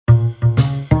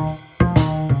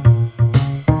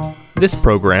This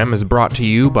program is brought to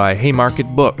you by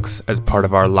Haymarket Books as part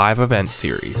of our live event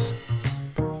series.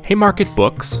 Haymarket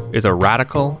Books is a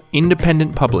radical,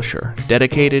 independent publisher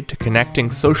dedicated to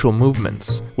connecting social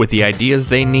movements with the ideas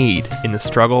they need in the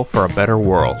struggle for a better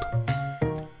world.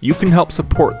 You can help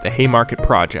support the Haymarket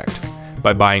Project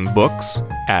by buying books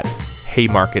at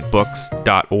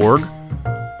haymarketbooks.org,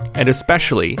 and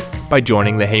especially by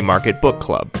joining the Haymarket Book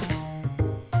Club.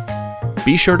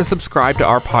 Be sure to subscribe to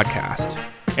our podcast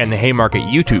and the Haymarket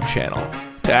YouTube channel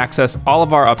to access all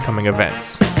of our upcoming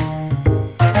events.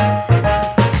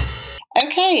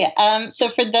 Okay, so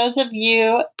for those of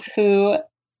you who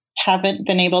haven't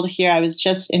been able to hear, I was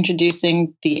just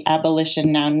introducing the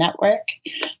Abolition Now Network,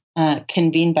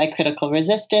 convened by Critical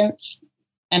Resistance.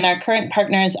 And our current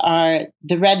partners are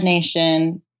the Red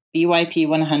Nation, BYP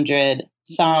 100,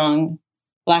 Song,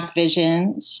 Black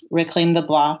Visions, Reclaim the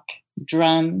Block,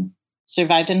 Drum,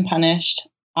 Survived and Punished,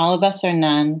 All of Us or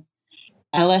None,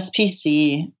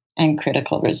 LSPC, and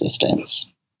Critical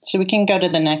Resistance. So we can go to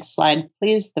the next slide,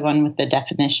 please, the one with the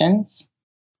definitions.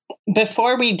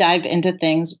 Before we dive into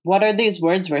things, what are these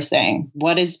words we're saying?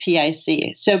 What is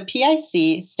PIC? So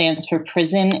PIC stands for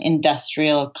Prison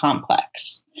Industrial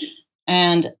Complex.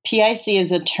 And PIC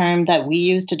is a term that we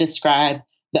use to describe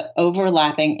the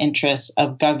overlapping interests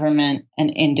of government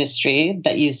and industry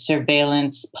that use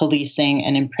surveillance, policing,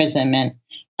 and imprisonment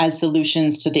as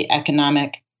solutions to the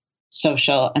economic,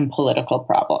 social, and political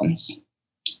problems.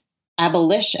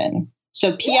 Abolition.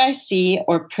 So PIC,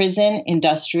 or Prison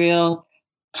Industrial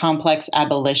Complex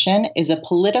Abolition, is a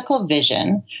political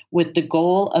vision with the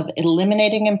goal of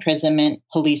eliminating imprisonment,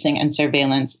 policing, and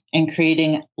surveillance, and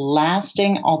creating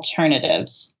lasting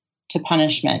alternatives to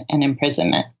punishment and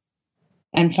imprisonment.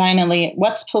 And finally,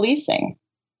 what's policing?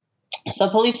 So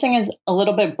policing is a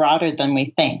little bit broader than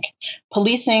we think.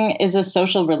 Policing is a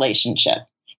social relationship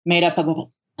made up of a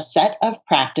set of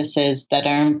practices that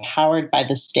are empowered by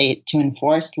the state to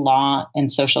enforce law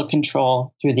and social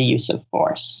control through the use of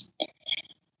force.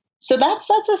 So that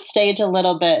sets a stage a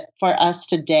little bit for us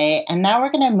today. And now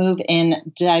we're going to move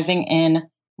in, diving in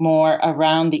more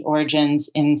around the origins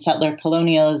in settler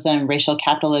colonialism, racial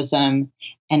capitalism,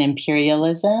 and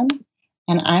imperialism.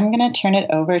 And I'm going to turn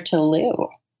it over to Lou.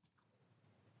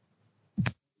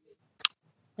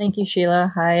 Thank you,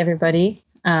 Sheila. Hi, everybody.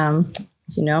 As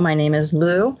you know, my name is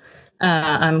Lou.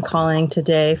 I'm calling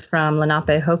today from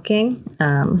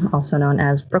Lenapehoking, also known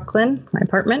as Brooklyn, my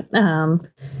apartment.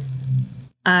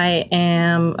 I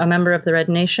am a member of the Red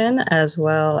Nation, as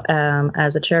well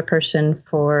as a chairperson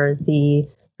for the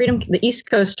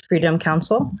East Coast Freedom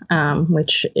Council,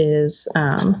 which is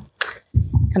kind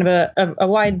of a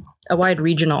wide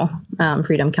regional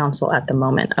freedom council at the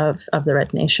moment of the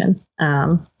Red Nation.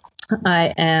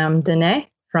 I am Dene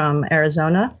from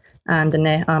Arizona. I'm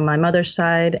Dene on my mother's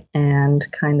side, and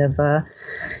kind of a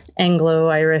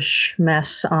Anglo-Irish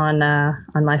mess on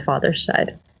my father's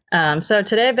side. So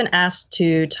today I've been asked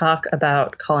to talk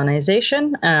about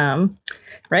colonization,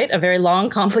 right? A very long,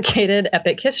 complicated,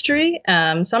 epic history. So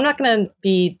I'm not going to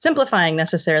be simplifying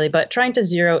necessarily, but trying to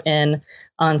zero in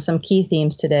on some key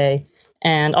themes today,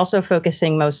 and also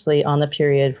focusing mostly on the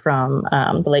period from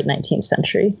the late 19th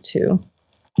century to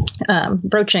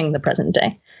broaching the present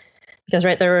day. Because,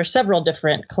 right, there were several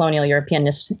different colonial European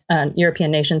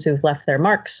nations who've left their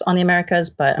marks on the Americas,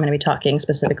 but I'm going to be talking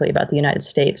specifically about the United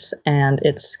States and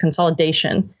its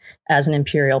consolidation as an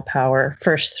imperial power,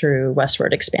 first through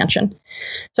westward expansion.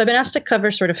 So I've been asked to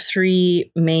cover sort of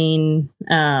three main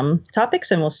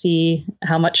topics, and we'll see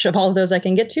how much of all of those I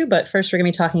can get to. But first, we're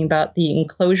going to be talking about the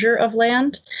enclosure of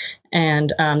land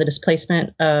and the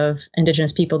displacement of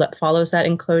indigenous people that follows that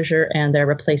enclosure, and their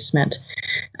replacement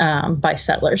by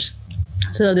settlers.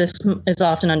 So this is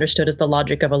often understood as the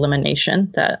logic of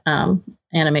elimination that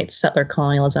animates settler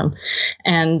colonialism.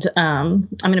 And I'm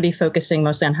going to be focusing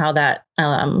mostly on how that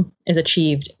is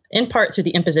achieved in part through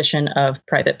the imposition of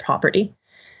private property.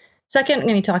 Second, I'm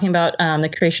going to be talking about the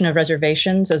creation of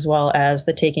reservations, as well as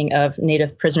the taking of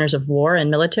Native prisoners of war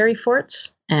in military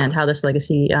forts, and how this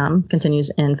legacy continues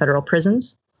in federal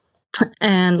prisons.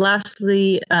 And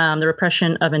lastly, the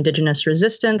repression of indigenous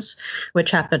resistance,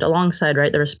 which happened alongside,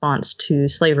 right, the response to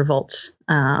slave revolts,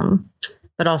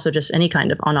 but also just any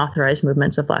kind of unauthorized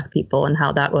movements of Black people, and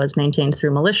how that was maintained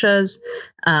through militias,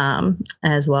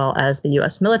 as well as the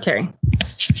U.S. military.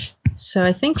 So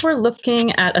I think we're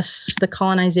looking at the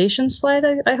colonization slide,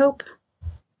 I hope.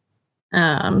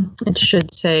 It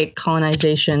should say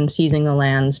colonization, seizing the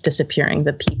lands, disappearing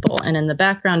the people. And in the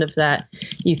background of that,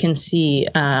 you can see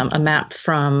a map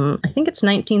from, I think it's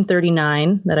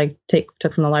 1939, that I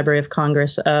took from the Library of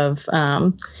Congress, of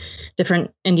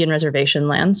different Indian reservation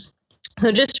lands.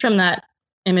 So just from that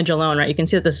image alone, right, you can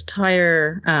see that this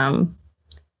entire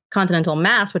continental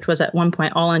mass, which was at one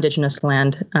point all indigenous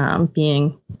land,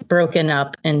 being broken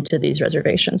up into these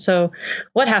reservations. So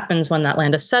what happens when that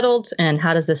land is settled, and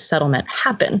how does this settlement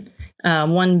happen?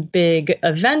 One big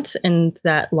event in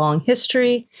that long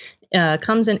history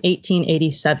comes in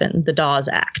 1887, the Dawes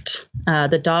Act.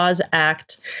 The Dawes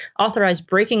Act authorized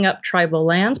breaking up tribal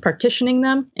lands, partitioning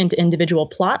them into individual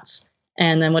plots,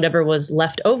 and then whatever was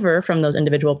left over from those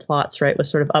individual plots, right, was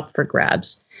sort of up for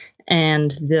grabs.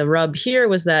 And the rub here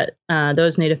was that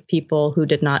those Native people who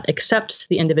did not accept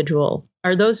the individual,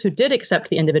 or those who did accept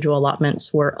the individual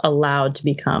allotments, were allowed to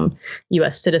become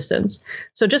U.S. citizens.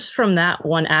 So just from that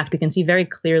one act, we can see very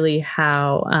clearly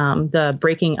how the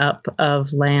breaking up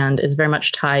of land is very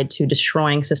much tied to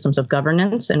destroying systems of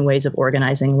governance and ways of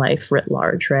organizing life writ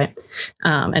large, right?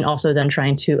 And also then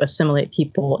trying to assimilate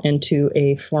people into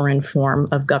a foreign form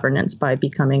of governance by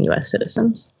becoming U.S.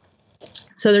 citizens.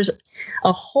 So there's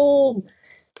a whole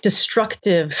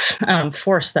destructive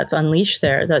force that's unleashed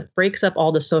there that breaks up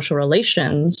all the social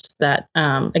relations that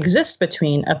exist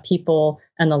between a people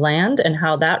and the land, and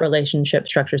how that relationship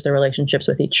structures their relationships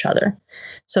with each other.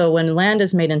 So when land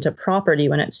is made into property,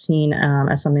 when it's seen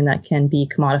as something that can be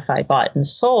commodified, bought, and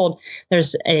sold,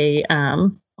 there's a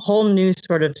whole new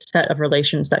sort of set of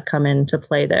relations that come into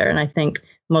play there. And I think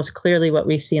most clearly what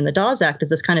we see in the Dawes Act is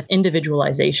this kind of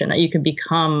individualization, that you can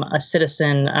become a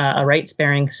citizen, a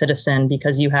rights-bearing citizen,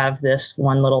 because you have this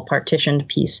one little partitioned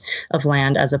piece of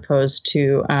land, as opposed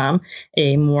to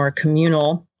a more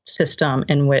communal system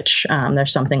in which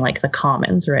there's something like the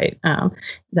commons, right,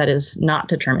 that is not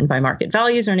determined by market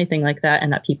values or anything like that,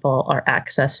 and that people are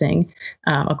accessing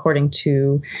according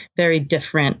to very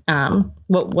different,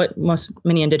 what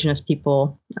many indigenous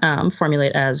people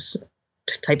formulate as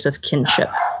types of kinship.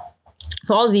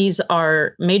 So all of these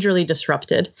are majorly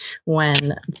disrupted when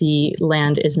the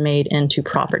land is made into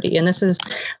property. And this is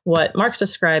what Marx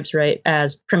describes, right,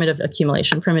 as primitive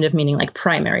accumulation, primitive meaning like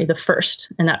primary, the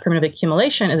first. And that primitive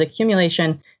accumulation is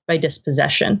accumulation by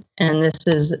dispossession. And this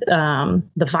is the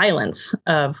violence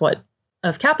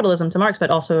of capitalism to Marx,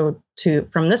 but also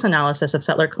from this analysis of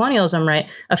settler colonialism, right,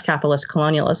 of capitalist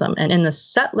colonialism. And in the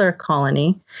settler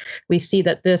colony, we see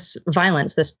that this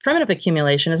violence, this primitive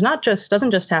accumulation,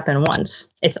 doesn't just happen once;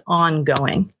 it's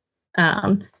ongoing.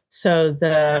 So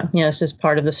this is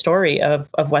part of the story of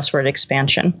westward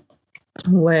expansion,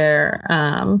 where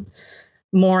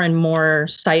more and more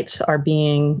sites are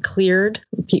being cleared.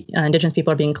 Indigenous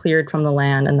people are being cleared from the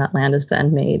land, and that land is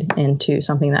then made into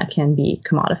something that can be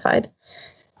commodified.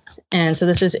 And so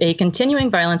this is a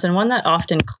continuing violence, and one that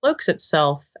often cloaks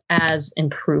itself as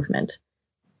improvement.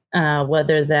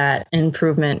 Whether that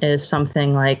improvement is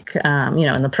something like,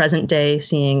 in the present day,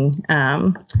 seeing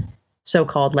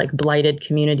so-called like blighted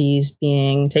communities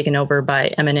being taken over by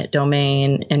eminent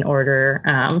domain in order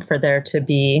for there to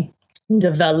be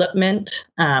development,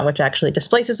 which actually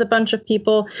displaces a bunch of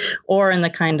people, or in the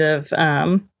kind of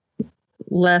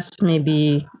less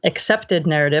maybe accepted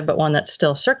narrative, but one that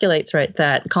still circulates, right,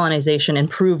 that colonization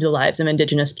improved the lives of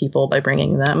indigenous people by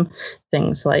bringing them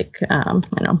things like,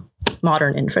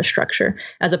 modern infrastructure,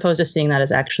 as opposed to seeing that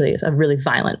as actually a really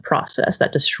violent process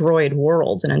that destroyed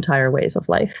worlds and entire ways of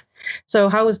life. So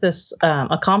how is this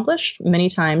accomplished? Many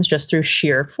times just through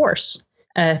sheer force.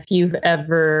 If you've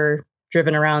ever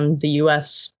driven around the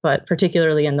U.S., but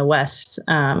particularly in the West,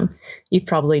 you've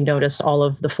probably noticed all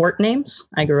of the fort names.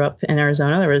 I grew up in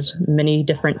Arizona. There was many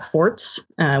different forts.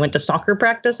 I went to soccer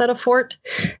practice at a fort.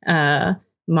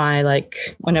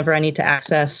 Whenever I need to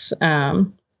access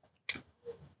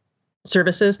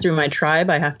services through my tribe,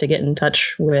 I have to get in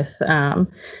touch with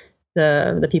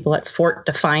the people at Fort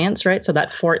Defiance, right? So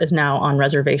that fort is now on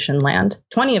reservation land.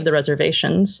 20 of the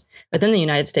reservations within the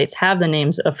United States have the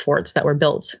names of forts that were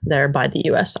built there by the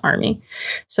U.S. Army.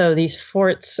 So these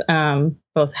forts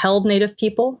both held Native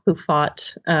people who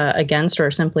fought against or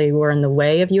simply were in the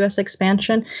way of U.S.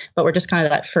 expansion, but were just kind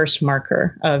of that first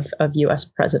marker of U.S.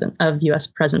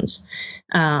 presence.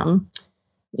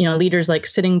 Leaders like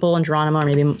Sitting Bull and Geronimo are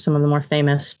maybe some of the more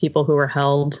famous people who were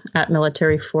held at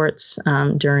military forts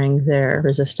during their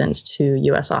resistance to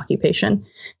U.S. occupation.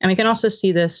 And we can also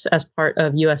see this as part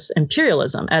of U.S.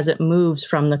 imperialism as it moves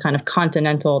from the kind of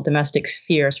continental domestic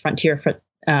spheres, frontier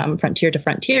to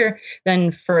frontier,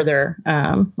 then further,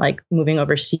 like moving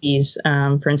overseas,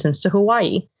 for instance, to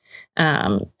Hawaii.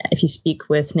 If you speak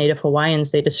with Native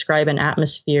Hawaiians, they describe an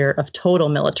atmosphere of total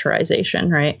militarization,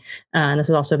 right? And this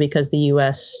is also because the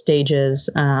U.S. stages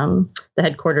the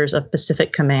headquarters of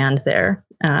Pacific Command there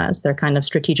as their kind of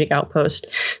strategic outpost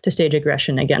to stage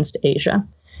aggression against Asia.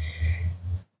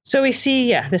 So we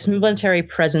see, this military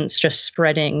presence just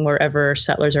spreading wherever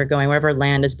settlers are going, wherever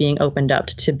land is being opened up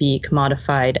to be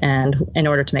commodified. And in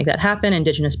order to make that happen,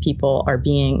 Indigenous people are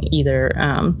being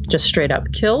either just straight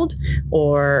up killed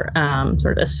or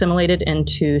sort of assimilated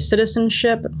into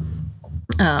citizenship,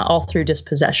 all through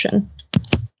dispossession.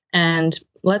 And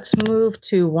let's move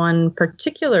to one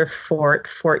particular fort,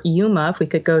 Fort Yuma. If we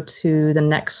could go to the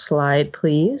next slide,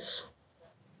 please.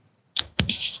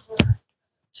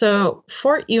 So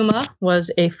Fort Yuma was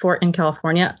a fort in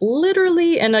California,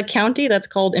 literally in a county that's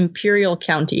called Imperial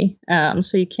County.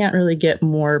 So you can't really get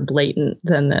more blatant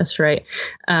than this, right?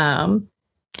 And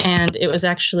it was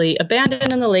actually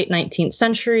abandoned in the late 19th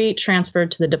century,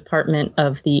 transferred to the Department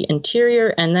of the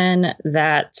Interior, and then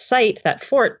that site, that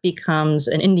fort, becomes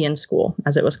an Indian school,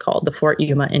 as it was called, the Fort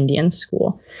Yuma Indian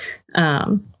School.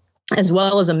 As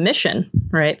well as a mission,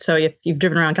 right? So if you've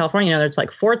driven around California, you know there's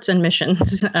like forts and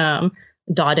missions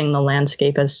dotting the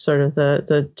landscape as sort of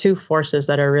the two forces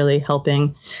that are really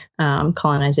helping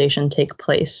colonization take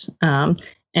place,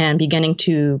 and beginning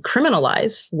to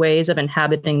criminalize ways of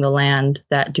inhabiting the land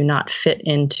that do not fit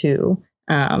into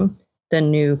the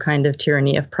new kind of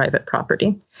tyranny of private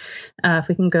property. If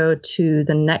we can go to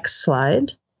the next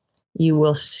slide, you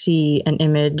will see an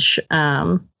image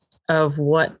of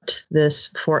what this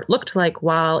fort looked like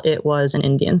while it was an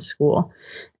Indian school.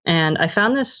 And I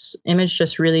found this image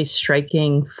just really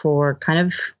striking for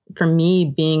me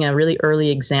being a really early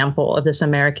example of this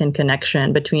American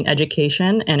connection between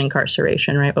education and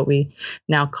incarceration, right? What we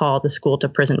now call the school to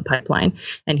prison pipeline.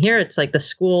 And here it's like the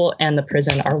school and the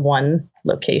prison are one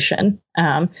location.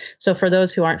 So for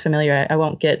those who aren't familiar, I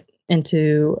won't get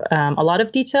into a lot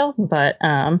of detail, but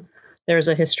there's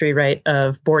a history, right,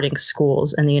 of boarding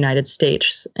schools in the United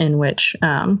States in which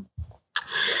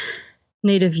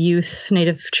Native youth,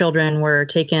 Native children were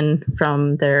taken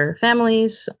from their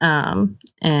families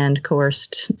and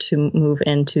coerced to move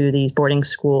into these boarding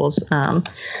schools,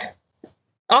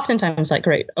 oftentimes like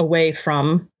right away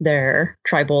from their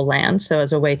tribal land. So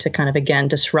as a way to kind of, again,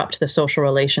 disrupt the social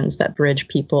relations that bridge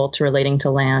people to relating to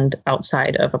land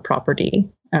outside of a propertied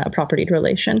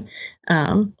relation.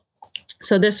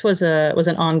 So this was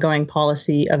an ongoing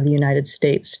policy of the United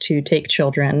States to take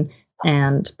children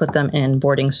and put them in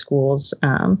boarding schools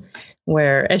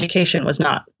where education was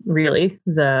not really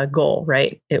the goal,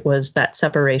 right? It was that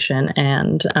separation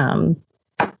and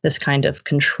this kind of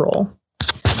control.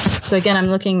 So again, I'm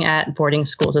looking at boarding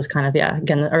schools as kind of,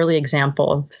 again, an early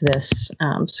example of this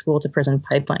school to prison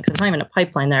pipeline. Because it's not even a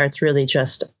pipeline there, it's really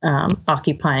just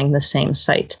occupying the same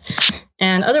site.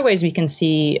 And other ways we can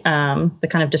see the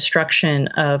kind of destruction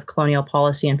of colonial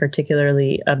policy, and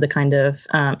particularly of the kind of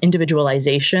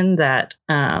individualization that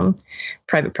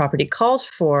private property calls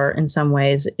for in some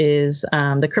ways, is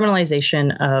the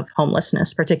criminalization of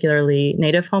homelessness, particularly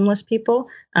Native homeless people.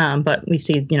 But we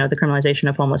see, the criminalization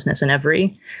of homelessness in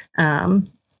every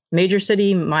major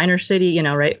city, minor city,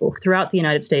 right, throughout the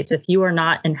United States. If you are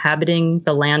not inhabiting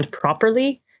the land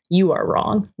properly, you are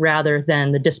wrong, rather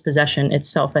than the dispossession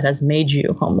itself that has made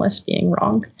you homeless being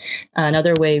wrong.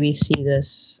 Another way we see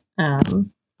this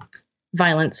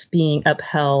violence being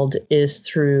upheld is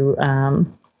through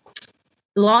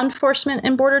law enforcement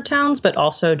in border towns, but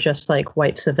also just like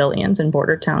white civilians in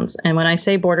border towns. And when I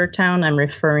say border town, I'm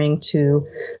referring to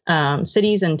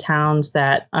cities and towns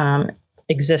that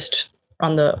exist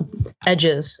on the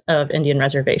edges of Indian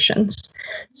reservations.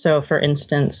 So for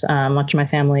instance, much of my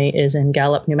family is in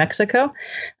Gallup, New Mexico.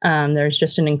 There's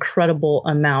just an incredible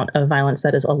amount of violence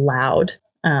that is allowed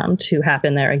to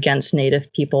happen there against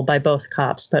Native people by both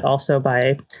cops, but also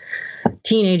by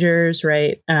teenagers,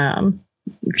 right?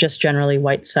 Just generally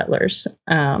white settlers.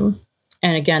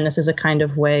 And again, this is a kind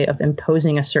of way of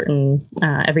imposing a certain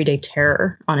everyday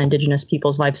terror on Indigenous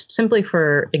people's lives simply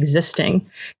for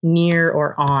existing near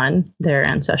or on their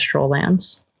ancestral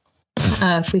lands.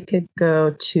 If we could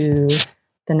go to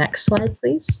the next slide,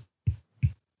 please.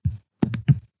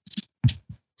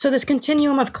 So this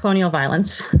continuum of colonial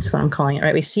violence, that's what I'm calling it,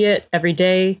 right? We see it every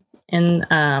day in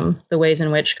the ways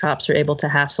in which cops are able to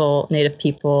hassle Native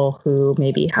people who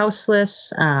may be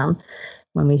houseless,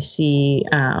 when we see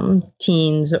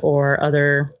teens or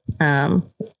other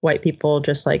white people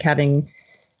just like having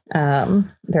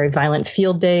very violent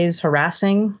field days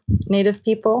harassing Native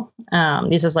people.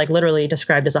 This is like literally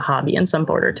described as a hobby in some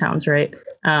border towns, right?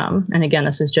 And again,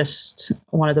 this is just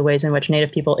one of the ways in which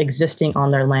Native people existing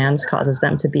on their lands causes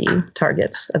them to be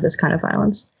targets of this kind of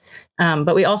violence.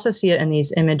 But we also see it in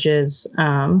these images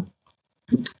on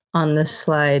this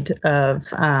slide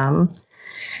of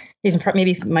these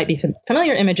maybe might be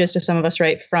familiar images to some of us,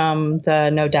 right, from the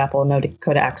No DAPL, No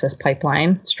Dakota Access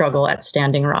Pipeline struggle at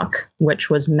Standing Rock, which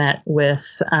was met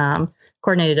with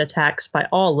coordinated attacks by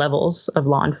all levels of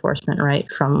law enforcement,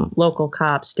 right, from local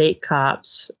cops, state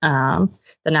cops, the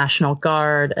National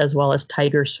Guard, as well as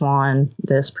Tiger Swan,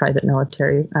 this private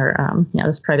military or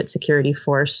this private security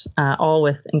force, all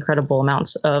with incredible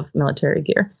amounts of military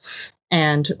gear.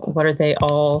 And what are they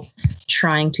all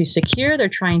trying to secure? They're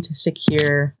trying to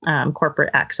secure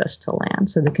corporate access to land.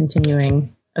 So the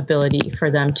continuing ability for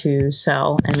them to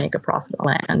sell and make a profit on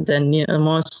land. And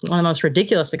one of the most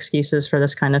ridiculous excuses for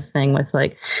this kind of thing with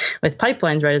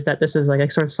pipelines, right, is that this is like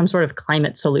some sort of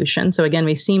climate solution. So again,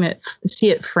 we see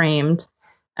it framed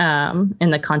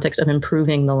in the context of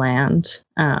improving the land,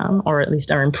 or at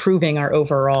least are improving our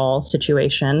overall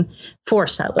situation for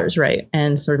settlers, right?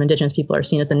 And sort of Indigenous people are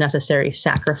seen as the necessary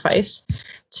sacrifice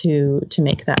to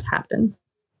make that happen.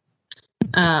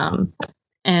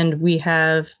 And we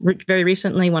have very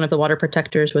recently, one of the water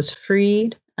protectors was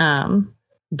freed,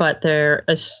 but there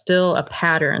is still a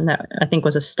pattern that I think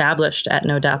was established at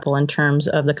No DAPL in terms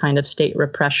of the kind of state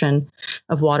repression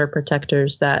of water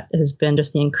protectors that has been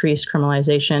just the increased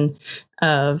criminalization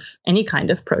of any kind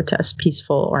of protest,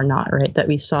 peaceful or not, right? That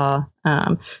we saw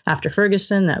after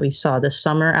Ferguson, that we saw this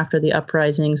summer after the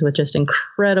uprisings, with just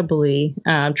incredibly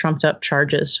trumped up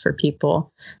charges for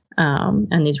people.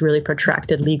 And these really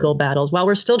protracted legal battles while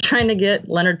we're still trying to get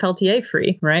Leonard Peltier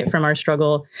free, right, from our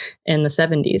struggle in the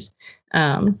 70s.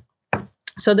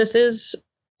 So this is,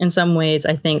 in some ways,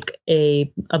 I think,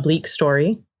 a bleak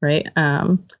story, right?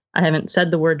 I haven't said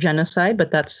the word genocide,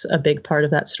 but that's a big part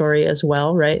of that story as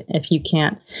well, right? If you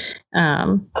can't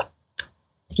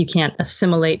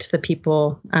assimilate the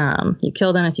people, you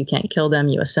kill them. If you can't kill them,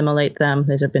 you assimilate them.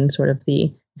 These have been sort of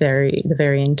the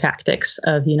varying tactics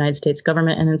of the United States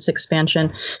government and its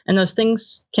expansion. And those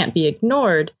things can't be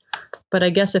ignored. But I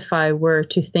guess if I were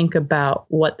to think about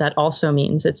what that also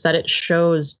means, it's that it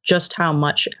shows just how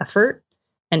much effort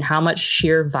and how much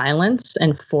sheer violence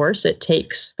and force it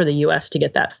takes for the U.S. to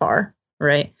get that far,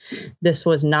 right? This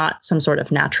was not some sort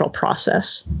of natural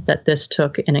process, that this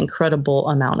took an incredible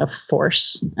amount of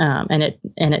force, and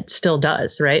it still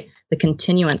does, right? The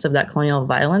continuance of that colonial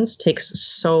violence takes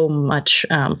so much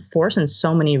force and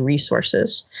so many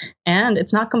resources, and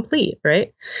it's not complete,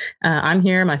 right? I'm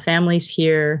here, my family's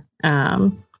here.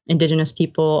 Indigenous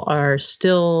people are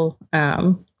still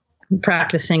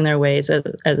practicing their ways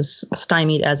as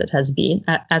stymied as it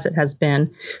has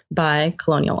been by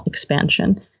colonial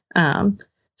expansion.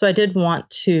 So I did want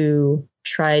to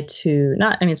try to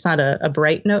it's not a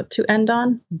bright note to end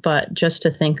on, but just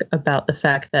to think about the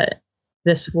fact that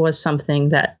this was something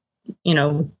that,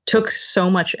 took so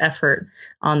much effort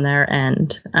on their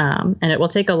end. And it will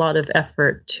take a lot of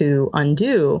effort to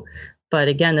undo. But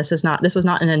again, this was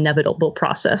not an inevitable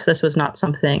process. This was not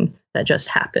something that just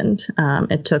happened.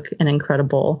 It took an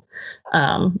incredible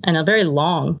and a very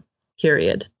long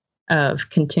period of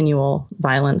continual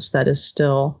violence that is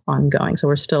still ongoing. So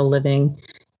we're still living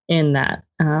in that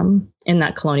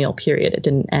colonial period. It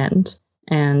didn't end.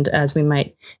 And as we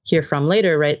might hear from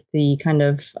later, right, the kind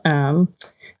of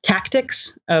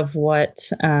tactics of what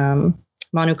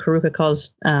Manu Karuka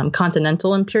calls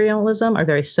continental imperialism are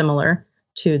very similar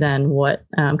to then what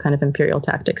kind of imperial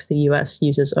tactics the U.S.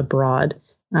 uses abroad.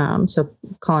 So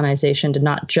colonization did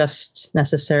not just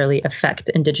necessarily affect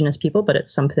Indigenous people, but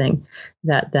it's something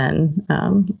that then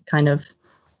kind of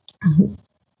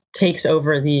takes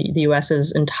over the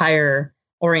U.S.'s entire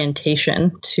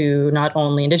orientation to not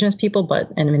only Indigenous people,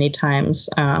 but in many times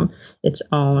its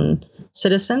own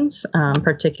citizens,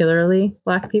 particularly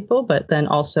Black people, but then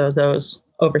also those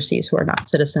overseas who are not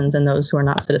citizens and those who are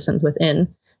not citizens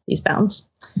within these bounds.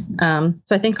 So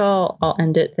I think I'll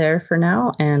end it there for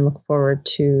now and look forward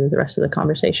to the rest of the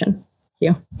conversation.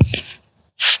 Thank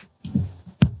you.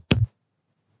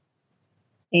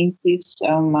 Thank you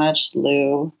so much,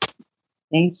 Lou.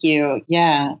 Thank you,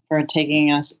 for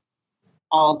taking us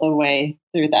all the way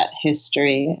through that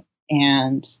history.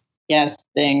 And yes,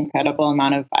 the incredible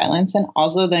amount of violence and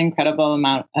also the incredible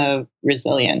amount of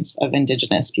resilience of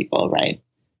Indigenous people, right?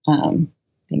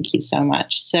 Thank you so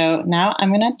much. So now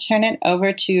I'm going to turn it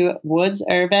over to Woods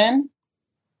Irvin,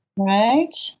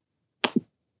 right,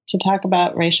 to talk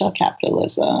about racial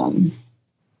capitalism.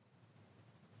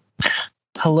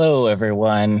 Hello,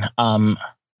 everyone.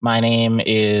 My name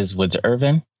is Woods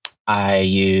Irvin. I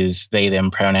use they,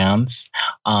 them pronouns,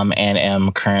 and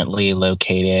am currently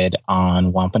located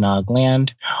on Wampanoag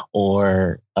land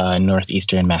or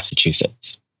northeastern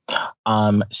Massachusetts.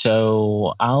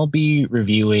 So I'll be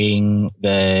reviewing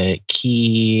the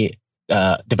key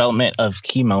development of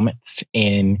key moments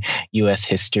in U.S.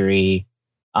 history.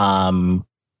 The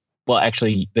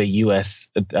U.S.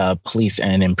 police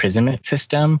and imprisonment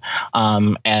system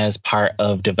as part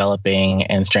of developing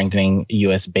and strengthening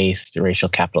U.S.-based racial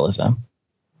capitalism.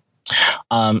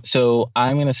 So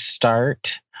I'm going to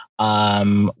start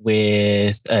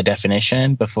with a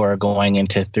definition before going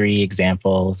into three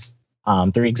examples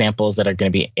that are going to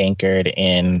be anchored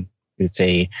in, let's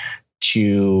say,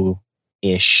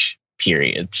 two-ish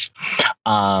periods.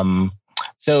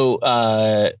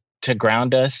 To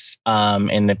ground us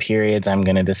in the periods I'm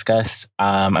going to discuss,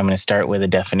 I'm going to start with a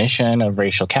definition of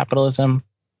racial capitalism.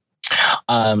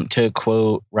 To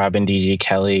quote Robin D.G.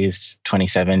 Kelley's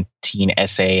 2017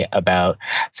 essay about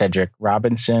Cedric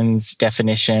Robinson's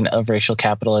definition of racial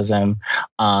capitalism,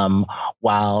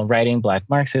 while writing Black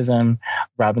Marxism,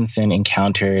 Robinson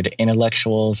encountered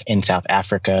intellectuals in South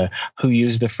Africa who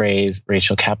used the phrase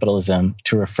racial capitalism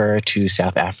to refer to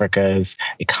South Africa's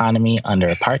economy under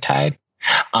apartheid.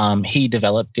 He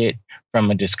developed it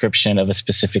from a description of a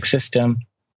specific system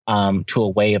to a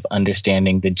way of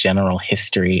understanding the general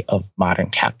history of modern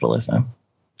capitalism.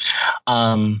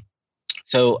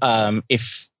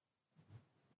 If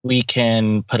we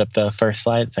can put up the first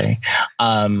slide,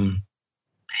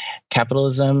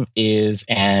 capitalism is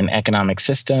an economic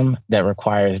system that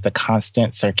requires the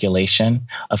constant circulation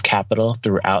of capital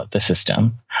throughout the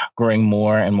system, growing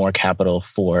more and more capital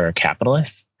for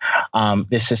capitalists.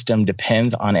 This system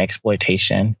depends on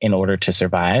exploitation in order to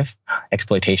survive,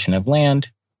 exploitation of land,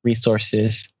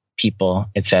 resources, people,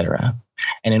 etc.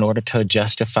 And in order to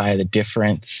justify the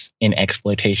difference in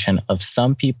exploitation of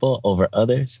some people over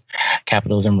others,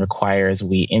 capitalism requires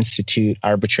we institute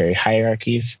arbitrary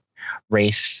hierarchies,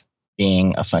 race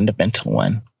being a fundamental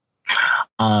one.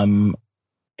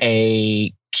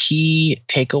 A key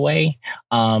takeaway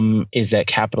is that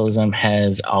capitalism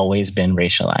has always been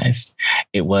racialized.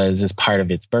 It was as part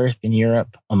of its birth in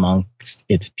Europe amongst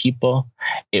its people.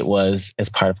 It was as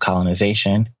part of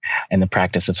colonization and the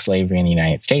practice of slavery in the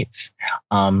United States.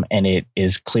 And it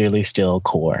is clearly still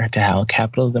core to how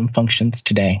capitalism functions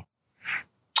today.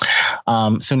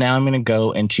 So now I'm going to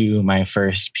go into my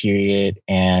first period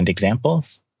and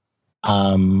examples.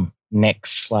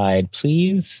 Next slide,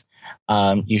 please.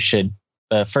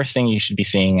 The first thing you should be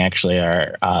seeing actually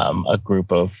are a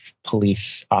group of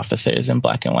police officers in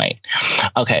black and white.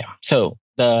 Okay, so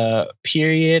the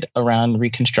period around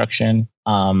Reconstruction,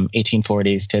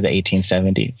 1840s to the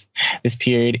 1870s. This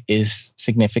period is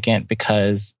significant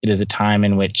because it is a time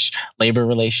in which labor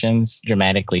relations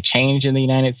dramatically change in the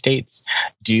United States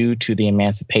due to the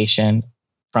emancipation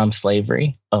from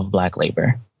slavery of Black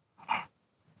labor.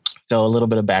 So a little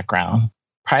bit of background.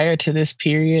 Prior to this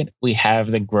period, we have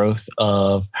the growth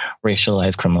of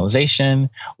racialized criminalization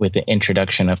with the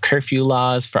introduction of curfew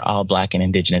laws for all Black and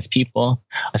Indigenous people,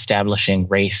 establishing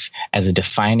race as a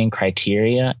defining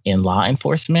criteria in law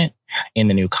enforcement in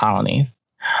the new colonies.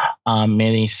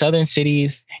 Many southern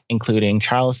cities, including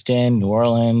Charleston, New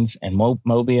Orleans, and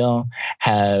Mobile,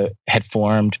 had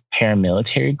formed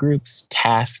paramilitary groups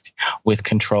tasked with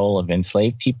control of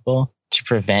enslaved people to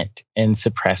prevent and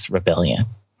suppress rebellion.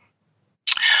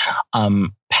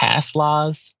 Past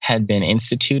laws had been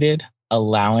instituted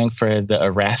allowing for the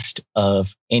arrest of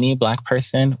any Black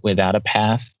person without a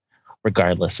pass,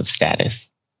 regardless of status.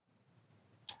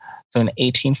 So in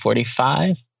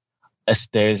 1845,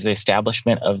 there's the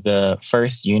establishment of the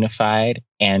first unified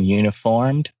and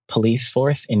uniformed police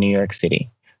force in New York City.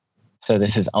 So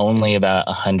this is only about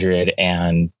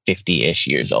 150-ish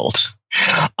years old.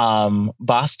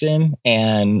 Boston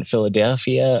and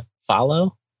Philadelphia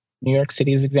follow New York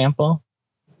City's example.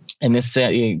 And this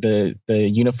the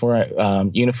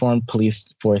uniformed police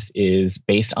force is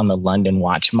based on the London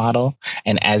Watch model.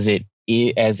 And as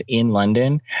in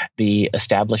London, the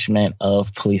establishment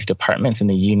of police departments in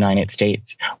the United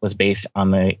States was based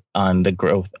on the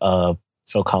growth of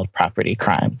so-called property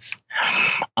crimes.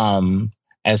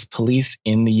 As police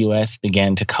in the U.S.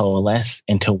 began to coalesce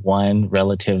into one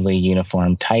relatively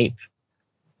uniform type,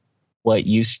 what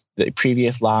used the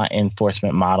previous law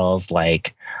enforcement models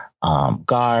like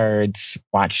guards,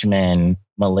 watchmen,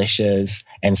 militias,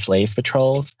 and slave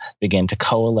patrols began to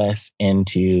coalesce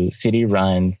into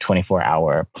city-run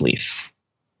 24-hour police.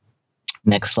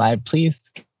 Next slide, please.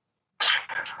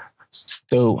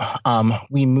 So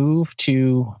we move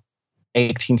to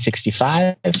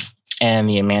 1865 and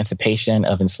the emancipation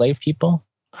of enslaved people.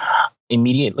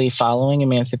 Immediately following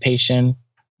emancipation,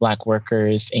 Black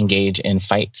workers engage in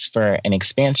fights for an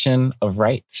expansion of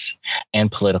rights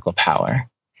and political power.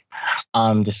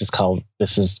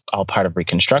 This is all part of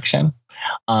Reconstruction.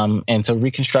 And so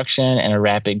Reconstruction and a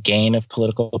rapid gain of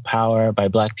political power by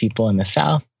Black people in the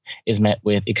South is met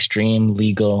with extreme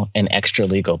legal and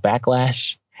extra-legal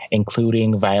backlash,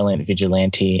 including violent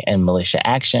vigilante and militia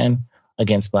action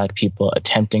against Black people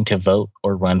attempting to vote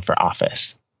or run for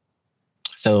office.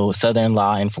 So Southern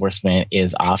law enforcement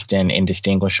is often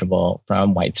indistinguishable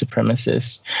from white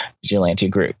supremacist vigilante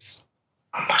groups.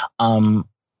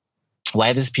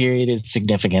 Why this period is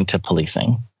significant to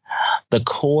policing. The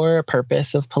core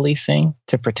purpose of policing,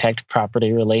 to protect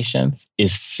property relations,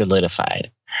 is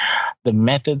solidified. The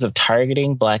methods of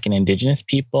targeting Black and Indigenous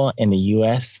people in the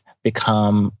U.S.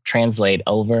 translate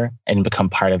over and become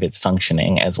part of its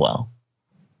functioning as well.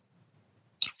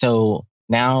 So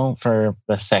now for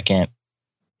the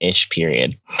second-ish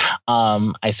period.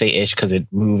 I say ish because it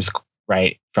moves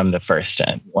right from the first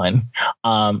one.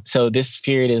 So this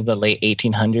period is the late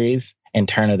 1800s and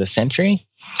turn of the century.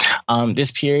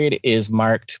 This period is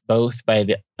marked both by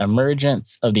the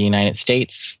emergence of the United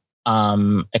States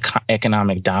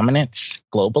economic dominance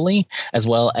globally, as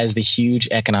well as the huge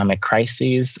economic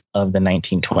crises of the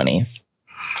 1920s.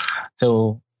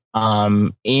 So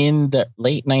in the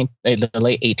late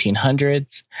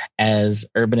 1800s, as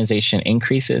urbanization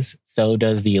increases, so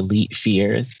does the elite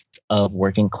fears of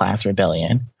working class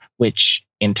rebellion, which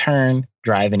in turn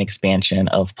drive an expansion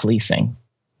of policing.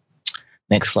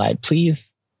 Next slide, please.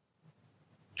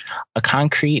 A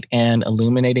concrete and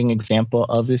illuminating example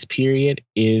of this period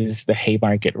is the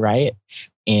Haymarket riots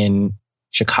in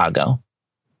Chicago.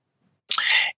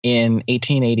 In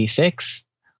 1886,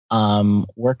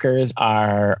 workers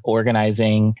are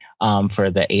organizing for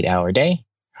the 8-hour day.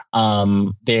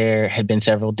 There had been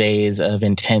several days of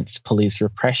intense police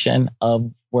repression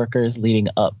of workers leading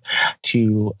up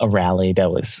to a rally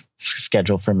that was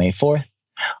scheduled for May 4th.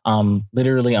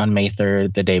 Literally on May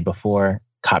 3rd, the day before,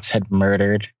 cops had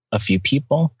murdered a few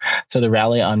people. So the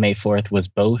rally on May 4th was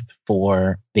both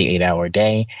for the 8-hour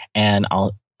day and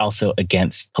also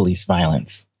against police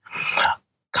violence.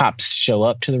 Cops show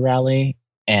up to the rally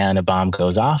and a bomb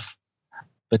goes off.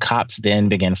 The cops then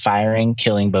begin firing,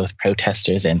 killing both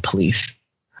protesters and police.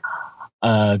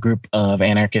 A group of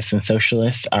anarchists and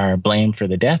socialists are blamed for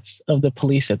the deaths of the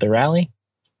police at the rally.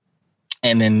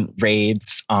 And then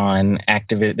raids on the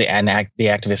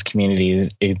activist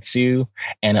community ensue,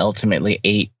 and ultimately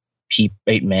eight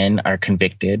men are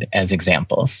convicted as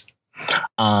examples.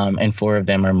 And 4 of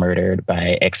them are murdered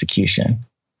by execution.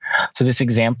 So this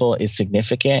example is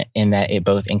significant in that it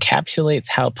both encapsulates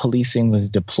how policing was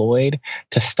deployed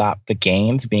to stop the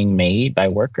gains being made by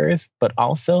workers, but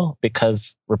also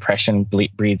because repression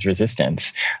breeds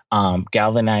resistance,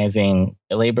 galvanizing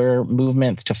labor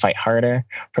movements to fight harder,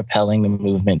 propelling the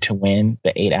movement to win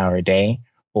the 8-hour day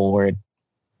forward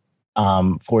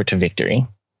to victory.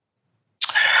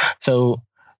 So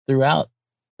throughout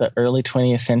the early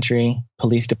 20th century,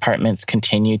 police departments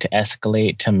continued to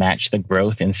escalate to match the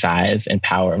growth in size and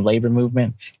power of labor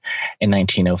movements. In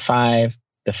 1905,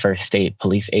 the first state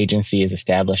police agency is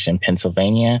established in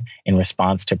Pennsylvania in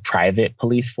response to private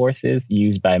police forces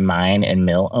used by mine and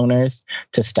mill owners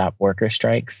to stop worker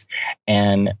strikes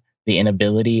and the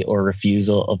inability or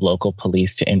refusal of local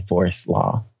police to enforce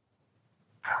law.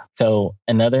 So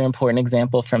another important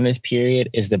example from this period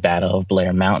is the Battle of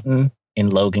Blair Mountain in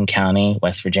Logan County,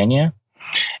 West Virginia.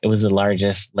 It was the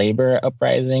largest labor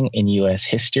uprising in U.S.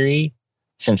 history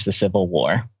since the Civil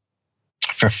War.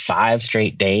 For 5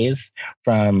 straight days,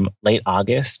 from late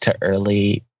August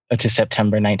to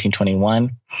September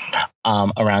 1921,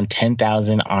 around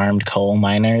 10,000 armed coal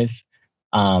miners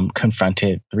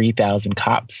confronted 3,000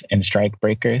 cops and strike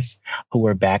breakers who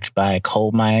were backed by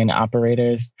coal mine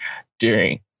operators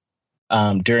during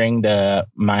the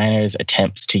miners'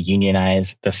 attempts to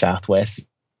unionize the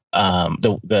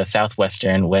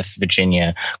southwestern West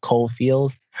Virginia coal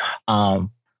fields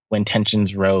when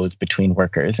tensions rose between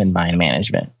workers and mine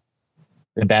management.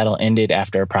 The battle ended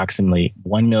after approximately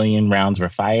 1 million rounds were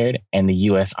fired, and the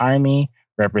U.S. Army,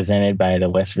 represented by the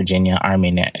West Virginia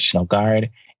Army National Guard,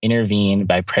 intervened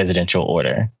by presidential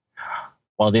order.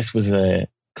 While this was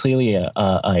clearly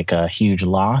a huge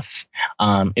loss,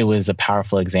 it was a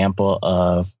powerful example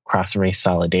of cross-race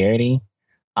solidarity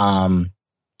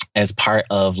as part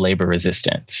of labor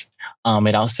resistance.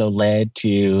 It also led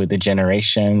to the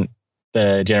generation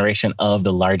of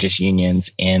the largest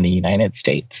unions in the United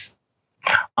States.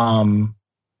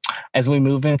 As we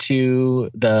move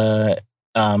into the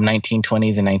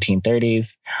 1920s and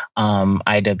 1930s,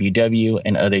 IWW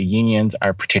and other unions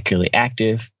are particularly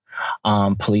active.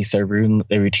 Police are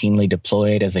routinely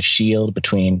deployed as a shield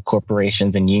between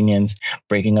corporations and unions,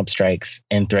 breaking up strikes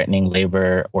and threatening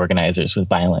labor organizers with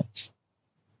violence.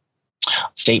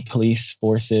 State police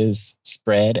forces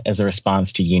spread as a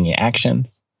response to union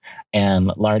actions,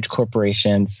 and large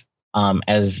corporations,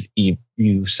 as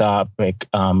you saw, per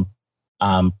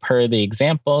the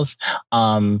examples,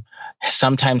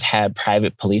 sometimes had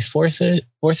private police forces,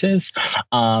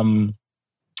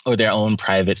 or their own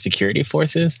private security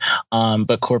forces.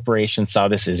 But corporations saw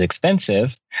this as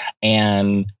expensive,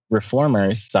 and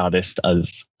reformers saw this as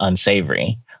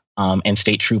unsavory. And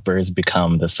state troopers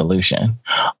become the solution.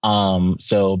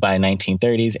 So by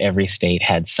 1930s, every state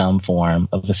had some form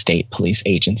of a state police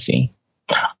agency.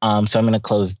 So I'm going to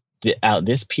close out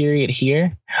this period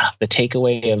here. The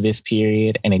takeaway of this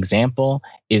period, an example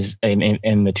is,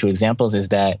 and the two examples is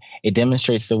that it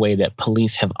demonstrates the way that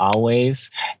police have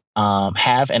always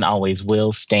have and always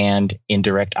will stand in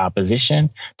direct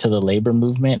opposition to the labor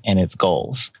movement and its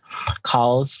goals.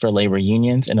 Calls for labor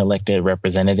unions and elected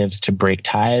representatives to break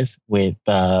ties with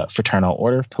fraternal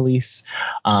order of police,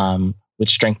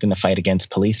 which strengthen the fight against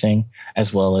policing,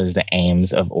 as well as the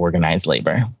aims of organized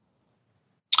labor.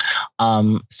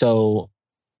 So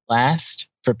last,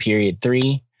 for period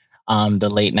 3, the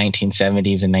late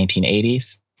 1970s and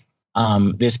 1980s,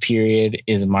 this period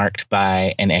is marked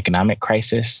by an economic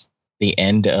crisis, the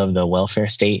end of the welfare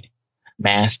state,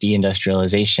 mass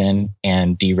deindustrialization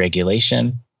and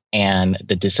deregulation, and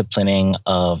the disciplining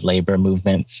of labor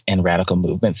movements and radical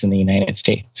movements in the United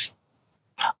States.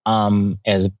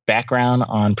 As background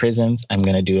on prisons, I'm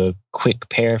going to do a quick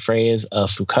paraphrase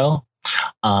of Foucault.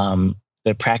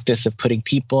 The practice of putting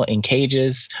people in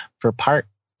cages for part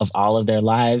of all of their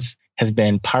lives has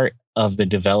been part of the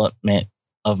development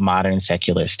of modern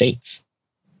secular states.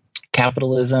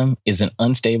 Capitalism is an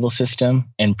unstable system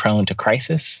and prone to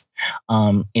crisis.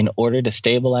 In order to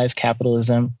stabilize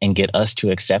capitalism and get us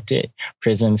to accept it,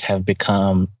 prisons has been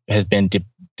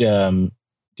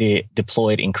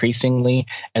deployed increasingly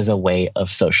as a way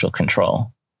of social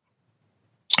control.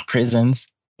 Prisons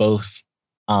both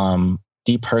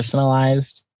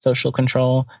depersonalized social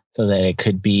control so that it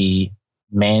could be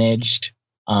managed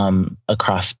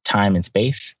across time and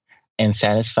space, and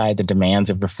satisfied the demands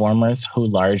of reformers who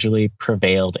largely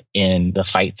prevailed in the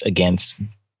fights against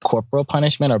corporal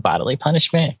punishment or bodily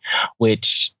punishment,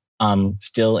 which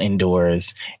still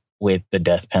endures with the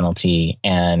death penalty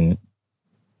and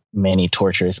many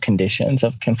torturous conditions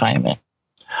of confinement.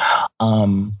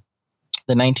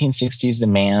 The 1960s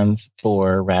demands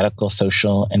for radical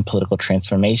social and political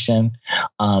transformation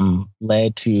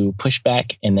led to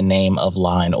pushback in the name of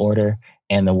law and order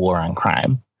and the war on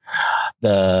crime.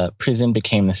 The prison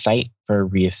became the site for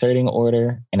reasserting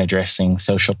order and addressing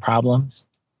social problems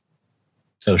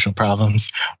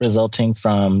resulting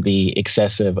from the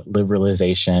excessive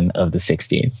liberalization of the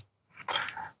 60s.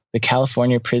 The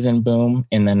California prison boom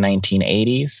in the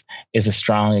 1980s is a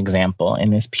strong example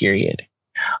in this period.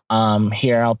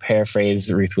 Here I'll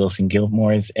paraphrase Ruth Wilson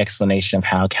Gilmore's explanation of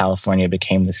how California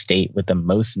became the state with the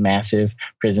most massive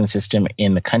prison system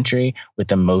in the country, with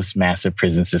the most massive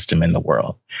prison system in the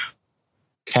world.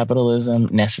 Capitalism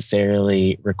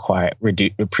necessarily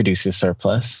produces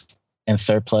surplus, and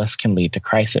surplus can lead to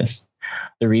crisis.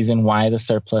 The reasons why the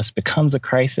surplus becomes a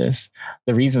crisis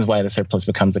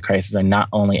are not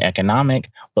only economic,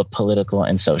 but political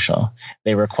and social.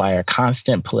 They require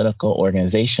constant political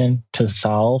organization to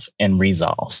solve and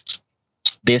resolve.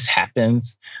 This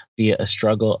happens via a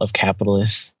struggle of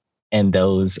capitalists and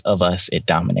those of us it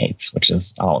dominates, which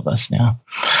is all of us now.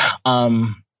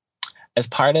 As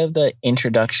part of the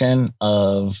introduction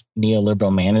of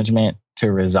neoliberal management to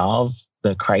resolve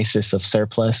the crisis of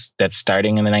surplus that started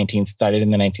in the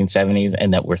 1970s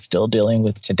and that we're still dealing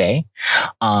with today,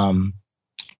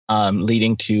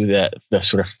 leading to the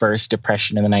sort of first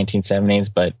depression in the 1970s,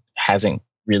 but hasn't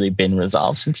really been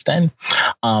resolved since then.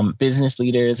 Business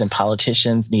leaders and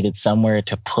politicians needed somewhere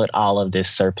to put all of this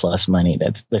surplus money,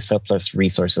 that's the surplus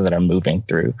resources that are moving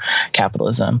through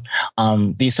capitalism.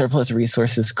 These surplus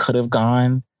resources could have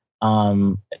gone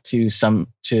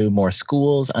to more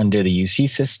schools under the UC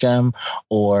system,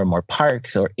 or more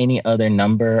parks, or any other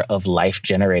number of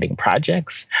life-generating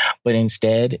projects. But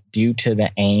instead, due to the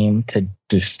aim to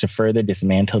further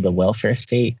dismantle the welfare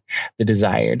state, the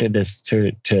desire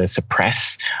to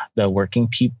suppress the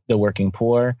working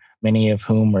poor, many of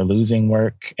whom were losing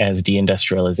work as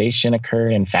deindustrialization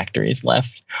occurred and factories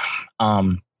left,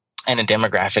 and a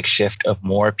demographic shift of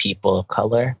more people of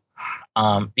color,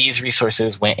 these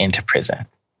resources went into prison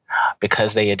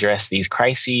because they address these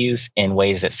crises in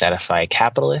ways that satisfy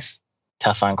capitalists,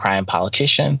 tough on crime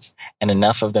politicians, and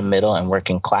enough of the middle and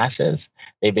working classes.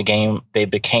 They became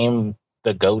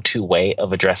the go-to way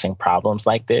of addressing problems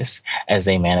like this as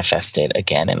they manifested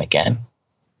again and again.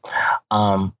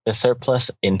 The surplus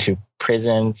into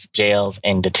prisons, jails,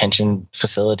 and detention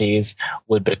facilities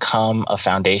would become a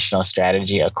foundational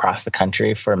strategy across the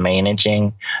country for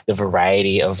managing the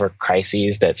variety of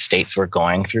crises that states were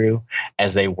going through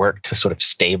as they worked to sort of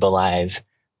stabilize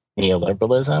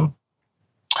neoliberalism.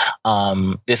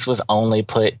 This was only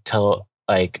put to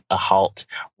like a halt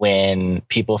when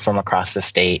people from across the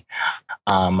state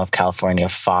of California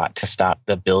fought to stop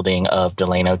the building of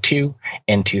Delano II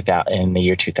in the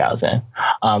year 2000.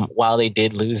 While they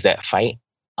did lose that fight,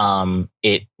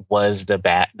 it was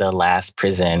the last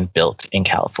prison built in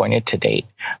California to date.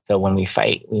 So when we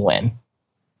fight, we win.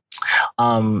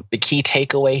 The key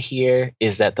takeaway here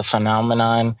is that the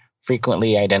phenomenon,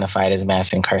 frequently identified as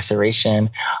mass incarceration,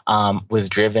 was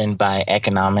driven by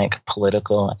economic,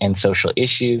 political, and social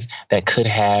issues that could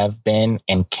have been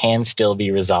and can still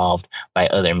be resolved by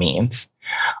other means.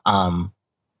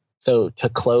 So to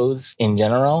close in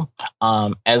general,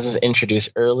 as was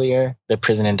introduced earlier, the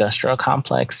prison industrial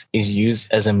complex is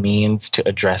used as a means to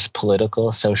address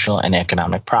political, social, and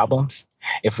economic problems.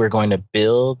 If we're going to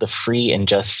build the free and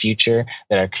just future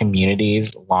that our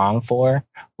communities long for,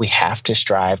 we have to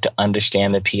strive to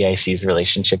understand the PIC's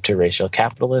relationship to racial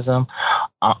capitalism,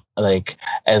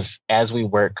 as we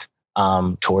work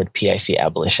toward PIC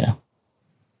abolition.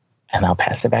 And I'll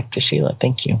pass it back to Sheila.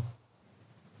 Thank you.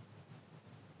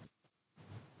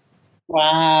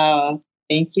 Wow.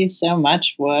 Thank you so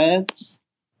much, Woods.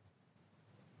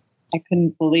 I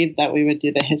couldn't believe that we would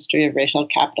do the history of racial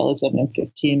capitalism in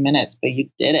 15 minutes, but you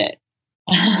did it.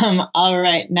 All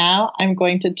right, now I'm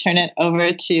going to turn it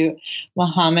over to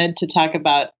Mohammed to talk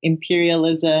about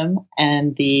imperialism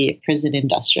and the prison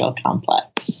industrial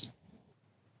complex.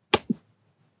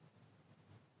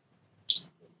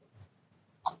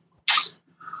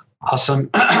 Awesome.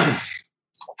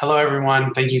 Hello,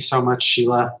 everyone. Thank you so much,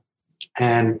 Sheila.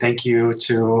 And thank you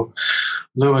to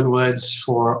Lou and Woods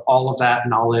for all of that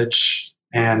knowledge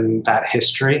and that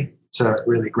history to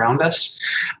really ground us.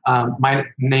 My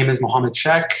name is Mohammed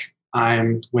Sheikh.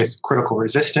 I'm with Critical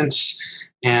Resistance,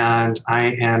 and I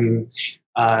am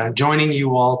joining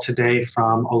you all today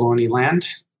from Ohlone Land,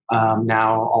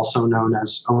 now also known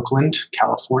as Oakland,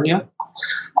 California.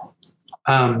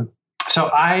 So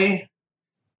I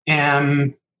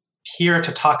am here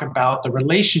to talk about the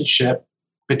relationship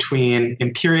between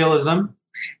imperialism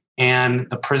and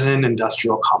the prison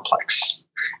industrial complex.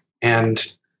 And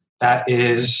that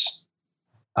is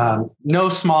no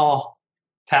small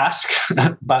task,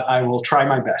 but I will try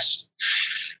my best.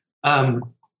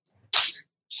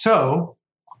 So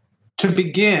to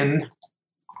begin,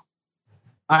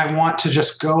 I want to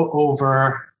just go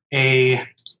over a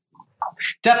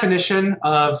definition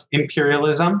of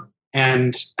imperialism.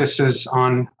 And this is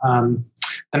on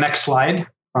the next slide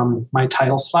from my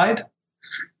title slide.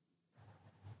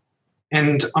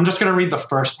 And I'm just going to read the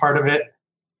first part of it.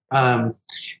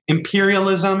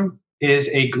 Imperialism is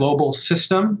a global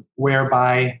system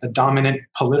whereby the dominant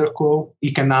political,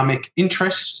 economic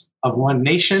interests of one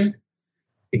nation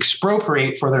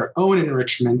expropriate for their own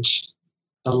enrichment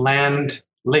the land,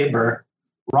 labor,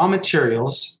 raw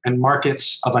materials, and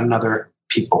markets of another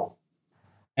people.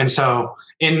 And so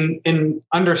in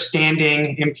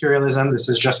understanding imperialism, this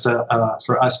is just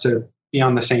for us to be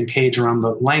on the same page around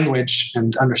the language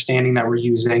and understanding that we're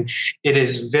using. It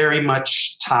is very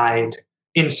much tied,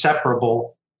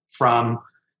 inseparable from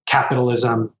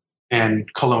capitalism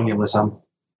and colonialism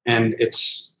and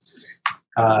its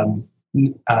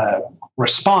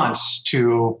response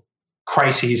to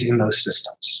crises in those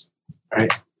systems,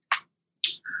 right?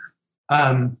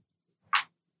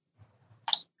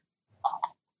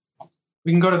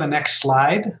 We can go to the next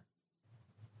slide.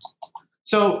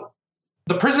 So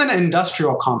the prison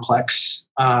industrial complex,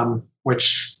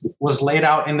 which was laid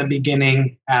out in the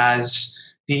beginning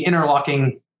as the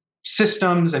interlocking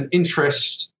systems and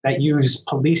interests that use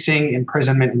policing,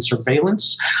 imprisonment, and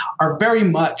surveillance, are very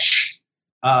much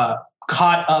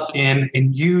caught up in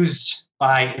and used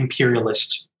by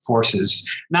imperialist forces,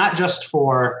 not just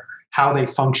for how they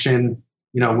function,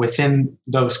 within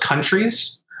those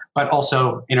countries, but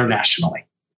also internationally,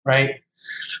 right?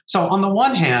 So on the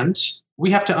one hand,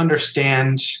 we have to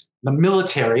understand the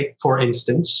military, for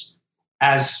instance,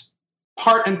 as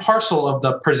part and parcel of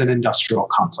the prison industrial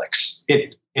complex.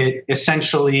 It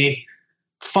essentially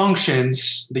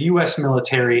functions, the US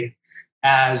military,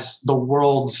 as the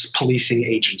world's policing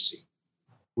agency.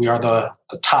 We are the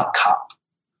top cop.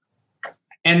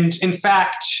 And in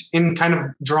fact, in kind of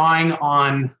drawing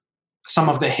on some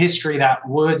of the history that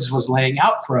Woods was laying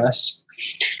out for us,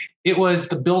 it was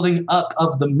the building up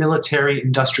of the military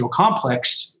industrial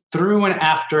complex through and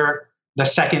after the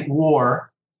Second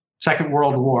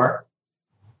World War,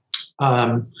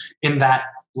 in that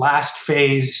last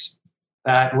phase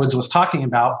that Woods was talking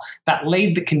about that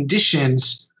laid the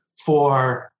conditions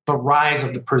for the rise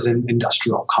of the prison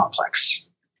industrial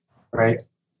complex, right?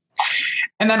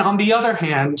 And then on the other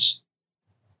hand,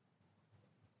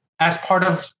 as part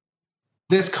of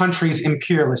this country's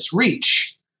imperialist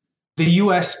reach, the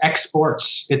U.S.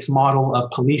 exports its model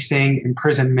of policing,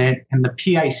 imprisonment, and the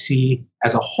PIC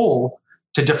as a whole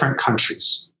to different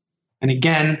countries. And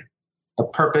again, the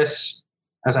purpose,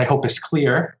 as I hope is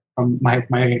clear from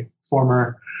my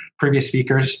former previous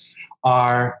speakers,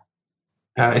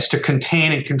 is to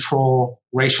contain and control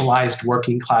racialized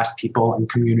working class people and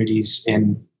communities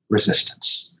in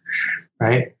resistance,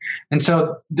 right? And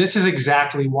so this is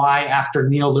exactly why, after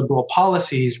neoliberal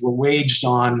policies were waged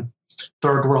on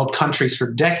third world countries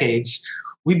for decades,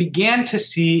 we began to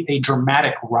see a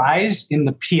dramatic rise in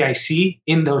the PIC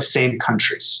in those same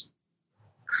countries.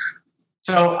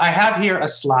 So I have here a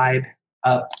slide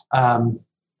up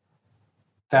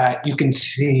that you can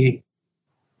see.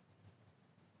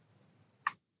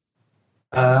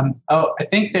 I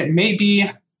think that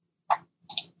maybe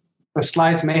the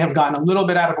slides may have gotten a little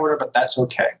bit out of order, but that's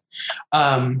okay.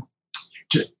 John,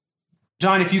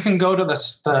 if you can go to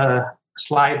the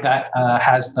slide that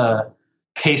has the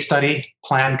case study,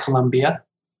 Plan Colombia,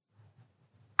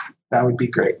 that would be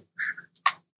great.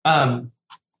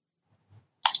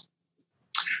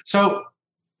 So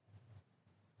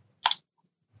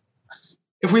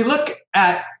if we look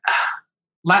at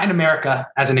Latin America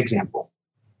as an example,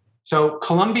 so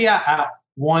Colombia at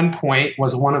one point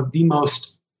was one of the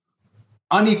most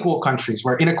unequal countries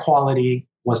where inequality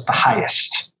was the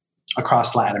highest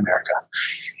across Latin America.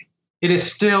 It is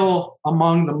still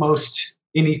among the most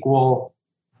unequal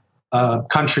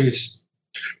countries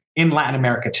in Latin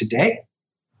America today.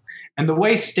 And the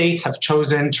way states have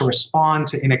chosen to respond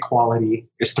to inequality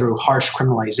is through harsh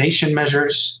criminalization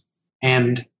measures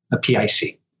and the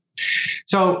PIC.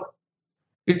 So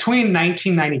between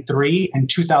 1993 and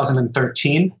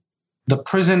 2013, the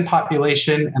prison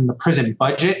population and the prison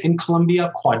budget in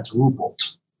Colombia quadrupled.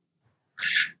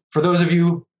 For those of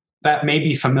you that may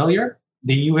be familiar,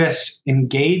 the U.S.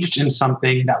 engaged in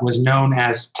something that was known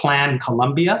as Plan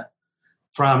Colombia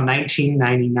from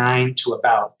 1999 to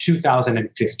about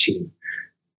 2015.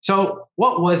 So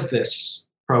what was this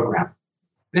program?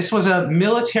 This was a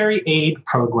military aid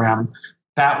program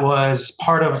that was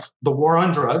part of the war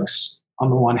on drugs on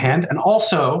the one hand, and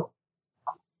also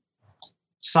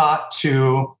sought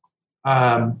to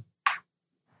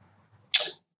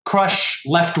crush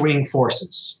left-wing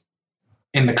forces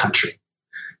in the country.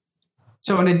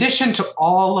 So in addition to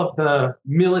all of the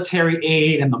military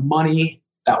aid and the money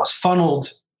that was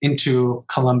funneled into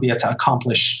Colombia to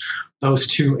accomplish those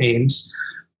two aims,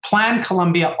 Plan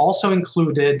Colombia also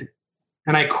included,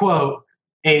 and I quote,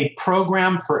 a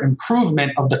program for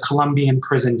improvement of the Colombian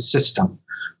prison system.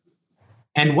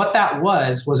 And what that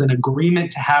was an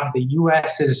agreement to have the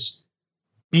U.S.'s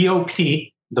BOP,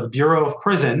 the Bureau of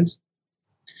Prisons,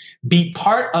 be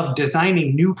part of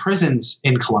designing new prisons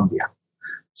in Colombia.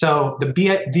 So the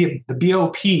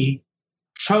BOP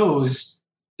chose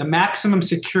the maximum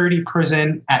security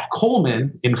prison at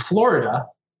Coleman in Florida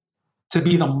to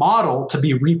be the model to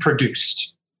be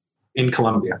reproduced in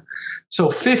Colombia. So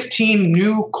 15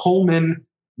 new Coleman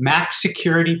max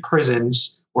security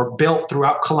prisons were built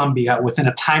throughout Colombia within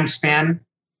a time span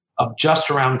of just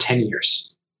around 10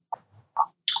 years.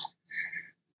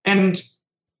 And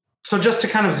so just to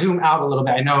kind of zoom out a little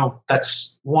bit, I know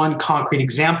that's one concrete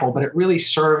example, but it really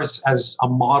serves as a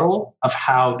model of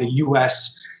how the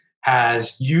U.S.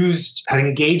 has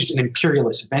engaged in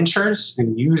imperialist ventures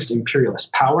and used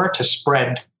imperialist power to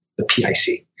spread the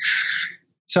PIC.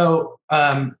 So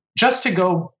just to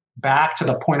go back to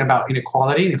the point about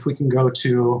inequality, if we can go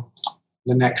to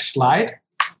the next slide.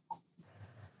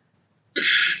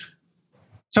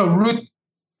 So Ruth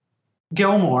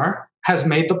Gilmore has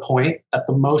made the point that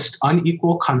the most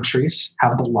unequal countries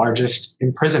have the largest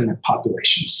imprisonment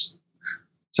populations.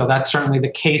 So that's certainly the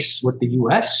case with the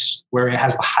US, where it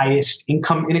has the highest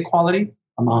income inequality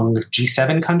among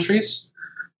G7 countries.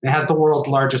 It has the world's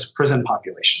largest prison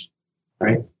population,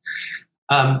 right?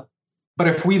 But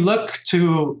if we look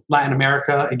to Latin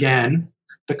America again,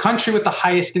 the country with the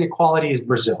highest inequality is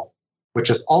Brazil, which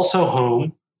is also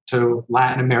home to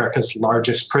Latin America's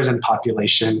largest prison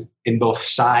population in both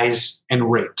size and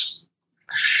rate.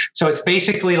 So it's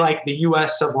basically like the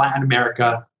US of Latin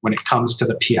America when it comes to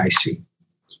the PIC.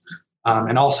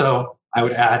 And also, I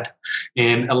would add,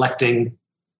 in electing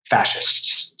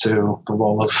fascists to the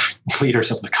role of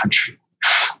leaders of the country.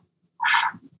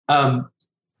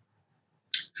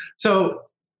 So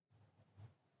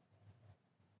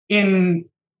in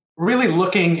really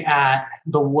looking at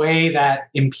the way that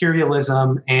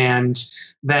imperialism and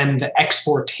then the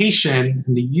exportation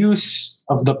and the use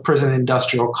of the prison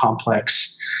industrial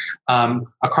complex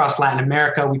across Latin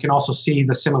America, we can also see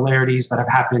the similarities that have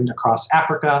happened across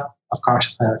Africa,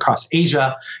 across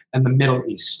Asia, and the Middle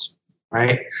East,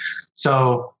 right?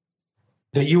 So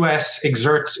the US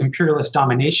exerts imperialist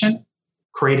domination,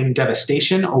 creating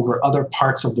devastation over other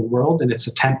parts of the world in its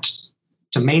attempt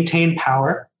to maintain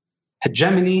power,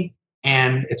 hegemony,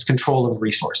 and its control of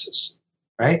resources,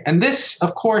 right? And this,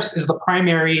 of course, is the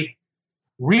primary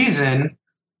reason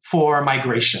for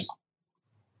migration.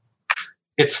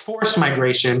 It's forced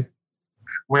migration,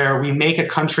 where we make a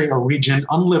country or region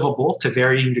unlivable to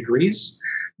varying degrees.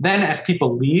 Then, as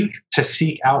people leave to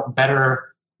seek out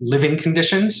better living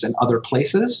conditions in other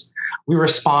places, we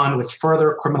respond with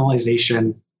further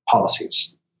criminalization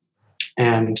policies.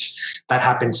 And that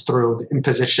happens through the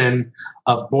imposition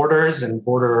of borders and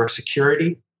border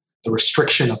security, the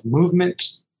restriction of movement,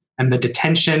 and the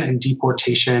detention and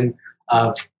deportation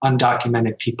of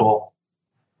undocumented people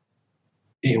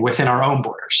within our own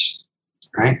borders,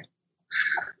 right?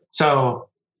 So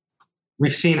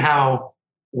we've seen how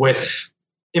with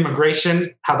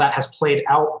immigration, how that has played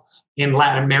out in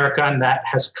Latin America, and that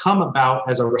has come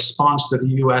about as a response to the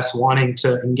US wanting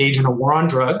to engage in a war on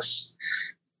drugs,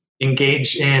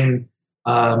 engage in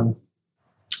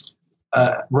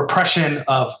repression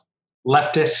of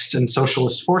leftist and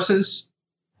socialist forces.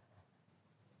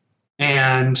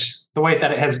 And the way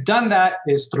that it has done that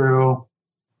is through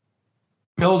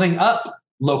building up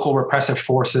local repressive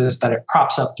forces that it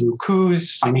props up through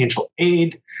coups, financial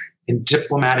aid, and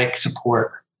diplomatic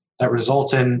support that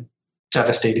result in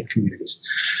devastated communities.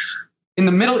 In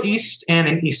the Middle East and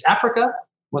in East Africa,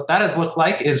 what that has looked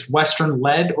like is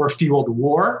Western-led or fueled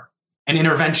war and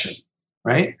intervention,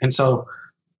 right? And so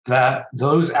that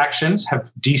those actions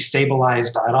have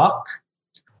destabilized Iraq,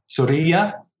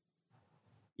 Syria,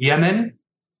 Yemen,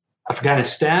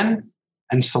 Afghanistan,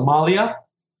 and Somalia,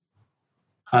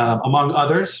 among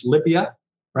others, Libya,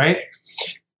 right?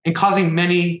 And causing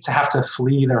many to have to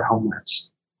flee their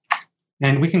homelands.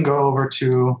 And we can go over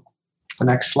to the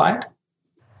next slide.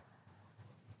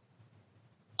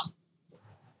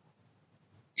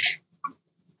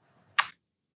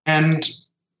 And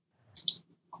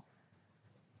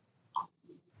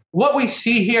what we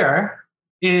see here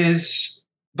is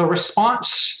the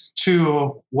response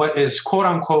to what is quote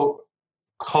unquote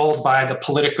called by the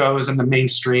politicos and the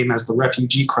mainstream as the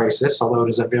refugee crisis, although it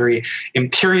is a very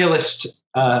imperialist,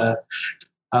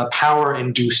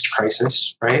 power-induced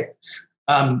crisis, right?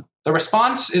 The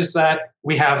response is that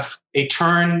we have a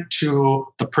turn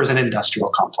to the prison industrial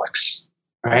complex,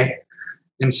 right?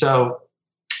 And so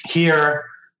here,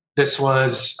 this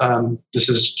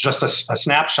is just a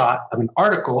snapshot of an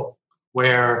article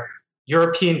where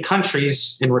European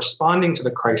countries, in responding to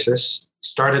the crisis,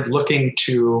 started looking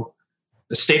to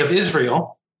the state of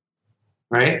Israel,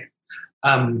 right,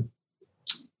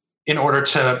 in order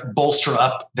to bolster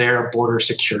up their border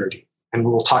security. And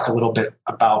we'll talk a little bit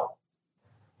about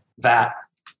that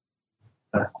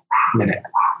in a minute.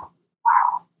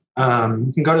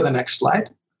 You can go to the next slide.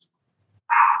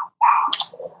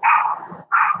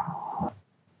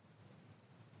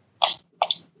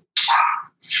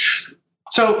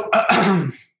 So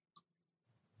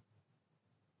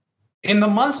in the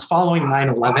months following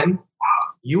 9/11,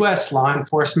 U.S. law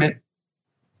enforcement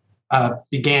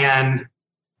began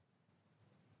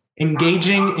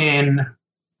engaging in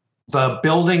the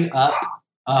building up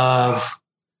of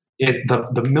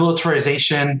the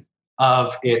militarization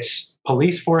of its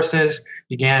police forces,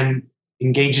 began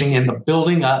engaging in the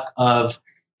building up of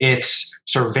its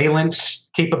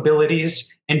surveillance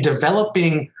capabilities, and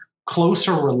developing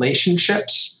closer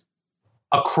relationships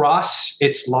across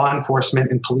its law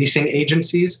enforcement and policing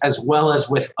agencies, as well as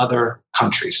with other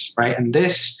countries, right? And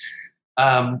this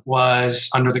was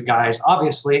under the guise,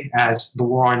 obviously, as the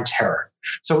war on terror.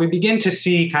 So we begin to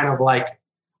see kind of like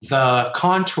the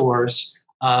contours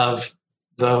of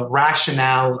the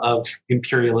rationale of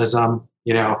imperialism.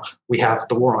 You know, we have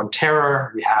the war on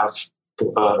terror, we have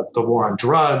the war on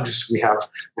drugs, we have,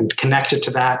 and connected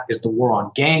to that is the war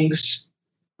on gangs,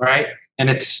 right? And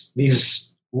it's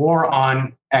these war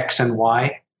on X and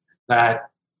Y that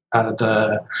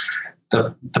the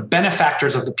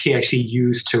benefactors of the PIC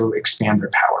use to expand their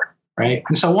power, right?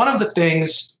 And so one of the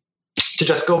things, to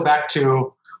just go back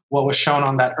to what was shown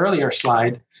on that earlier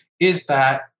slide, is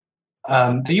that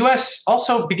the U.S.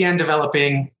 also began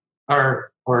developing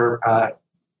or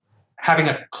having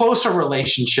a closer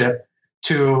relationship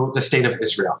to the state of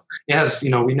Israel. It has, we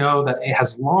know that it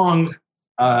has long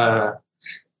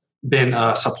been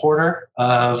a supporter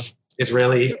of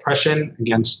Israeli oppression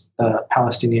against the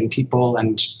Palestinian people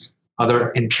and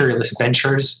other imperialist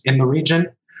ventures in the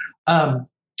region. But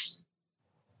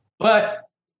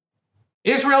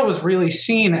Israel was really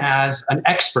seen as an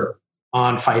expert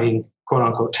on fighting quote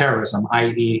unquote terrorism,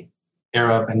 i.e.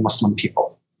 Arab and Muslim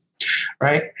people,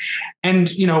 right? And,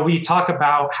 we talk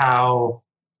about how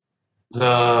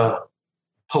the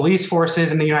police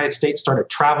forces in the United States started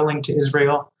traveling to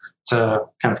Israel to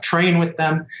kind of train with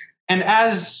them. And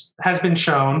as has been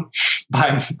shown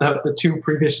by the two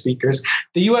previous speakers,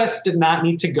 the U.S. did not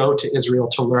need to go to Israel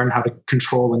to learn how to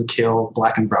control and kill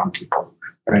Black and brown people,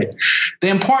 right? The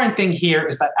important thing here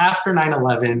is that after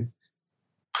 9/11,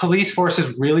 police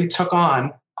forces really took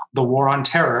on the war on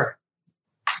terror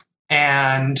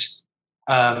and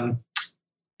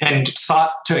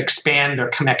sought to expand their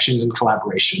connections and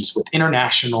collaborations with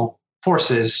international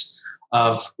forces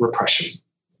of repression,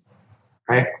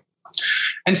 right?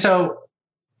 And so,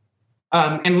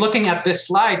 in looking at this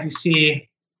slide, you see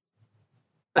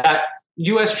that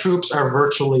U.S. troops are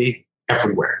virtually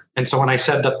everywhere. And so when I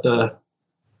said that the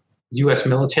U.S.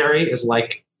 military is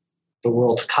like the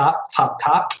world's top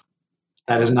cop,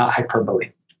 that is not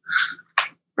hyperbole,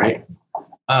 right?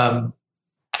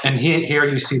 And here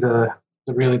you see the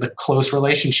really close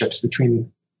relationships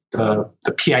between the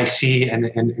PIC and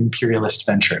imperialist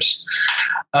ventures.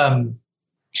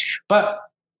 But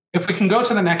if we can go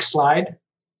to the next slide.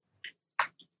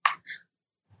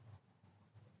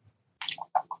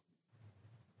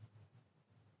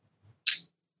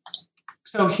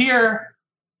 So here,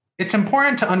 it's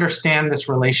important to understand this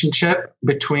relationship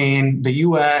between the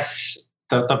U.S.,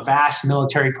 the vast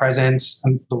military presence,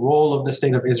 and the role of the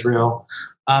State of Israel,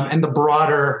 and the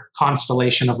broader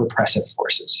constellation of repressive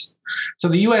forces. So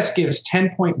the U.S. gives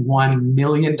 $10.1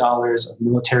 million of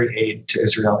military aid to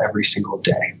Israel every single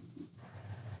day.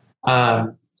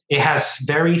 It has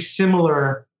very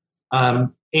similar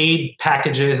aid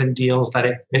packages and deals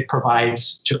that it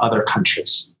provides to other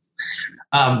countries.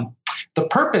 The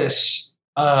purpose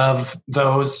of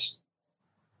those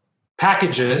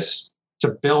packages to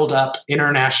build up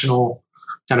international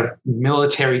kind of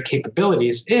military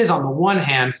capabilities is, on the one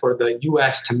hand, for the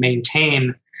U.S. to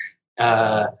maintain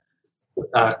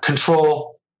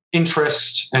control,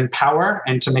 interest, and power,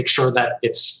 and to make sure that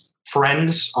its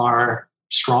friends are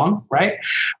strong, right?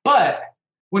 But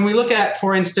when we look at,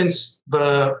 for instance,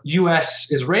 the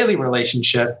U.S.-Israeli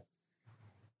relationship,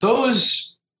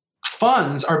 those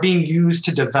funds are being used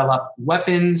to develop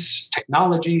weapons,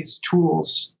 technologies,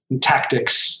 tools, and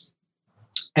tactics.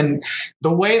 And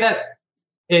the way that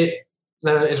the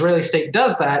Israeli state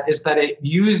does that is that it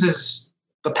uses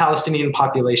the Palestinian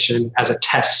population as a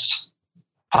test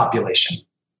population,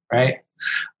 right?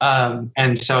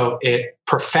 And so it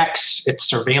perfects its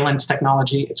surveillance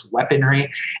technology, its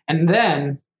weaponry, and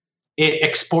then it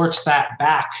exports that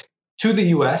back to the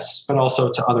US, but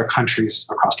also to other countries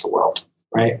across the world,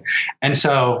 right? And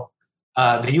so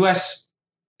the US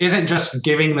isn't just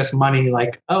giving this money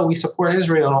like, oh, we support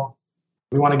Israel,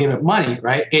 we want to give it money,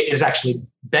 right? It is actually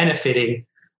benefiting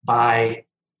by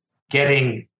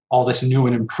getting all this new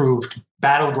and improved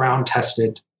battleground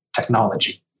tested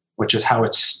technology, which is how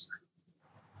it's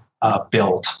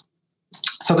built.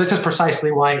 So this is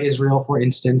precisely why Israel, for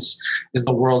instance, is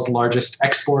the world's largest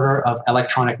exporter of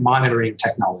electronic monitoring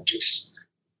technologies,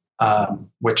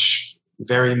 which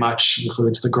very much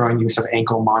includes the growing use of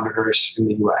ankle monitors in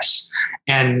the US.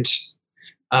 And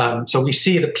so we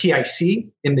see the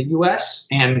PIC in the US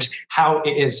and how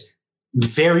it is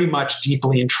very much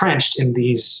deeply entrenched in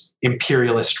these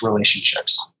imperialist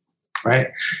relationships,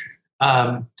 right?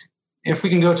 If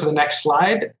we can go to the next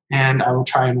slide, and I will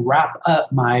try and wrap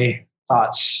up my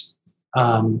thoughts.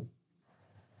 I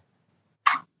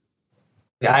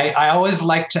always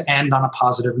like to end on a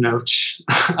positive note.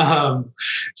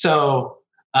 So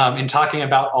in talking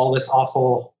about all this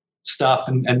awful stuff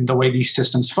and the way these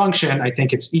systems function, I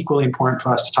think it's equally important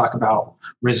for us to talk about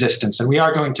resistance. And we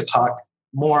are going to talk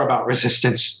more about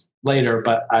resistance later,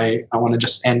 but I want to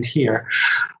just end here,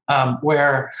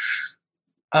 where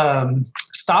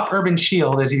Stop Urban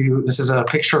Shield, this is a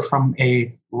picture from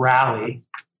a rally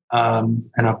and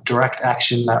a direct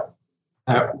action that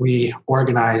we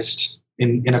organized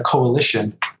in a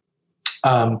coalition.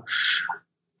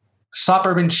 Stop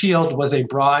Urban Shield was a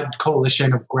broad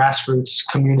coalition of grassroots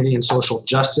community and social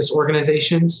justice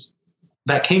organizations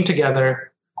that came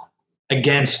together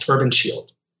against Urban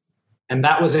Shield. And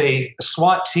that was a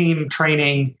SWAT team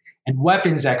training and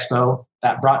weapons expo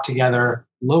that brought together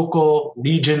local,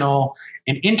 regional,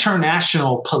 and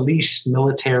international police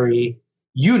military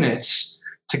units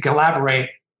to collaborate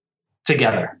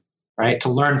together, right? To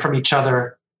learn from each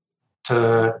other,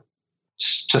 to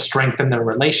strengthen their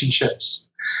relationships.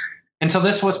 And so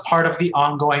this was part of the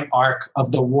ongoing arc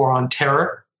of the War on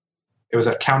Terror. It was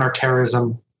a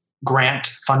counterterrorism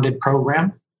grant-funded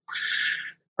program.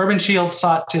 Urban Shield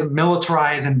sought to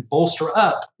militarize and bolster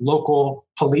up local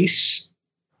police,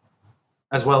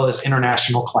 as well as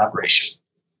international collaboration.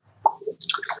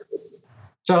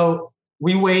 So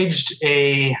we waged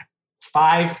a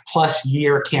 5+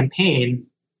 year campaign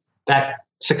that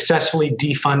successfully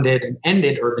defunded and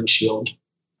ended Urban Shield,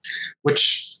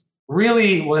 which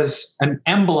really was an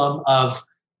emblem of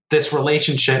this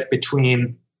relationship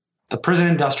between the prison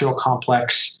industrial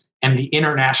complex and the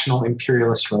international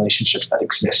imperialist relationships that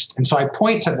exist. And so I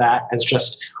point to that as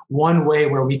just one way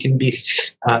where we can be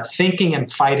thinking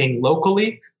and fighting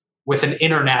locally with an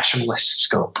internationalist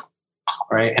scope,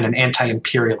 right, and an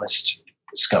anti-imperialist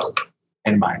scope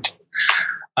in mind.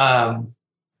 And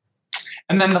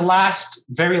then the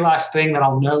very last thing that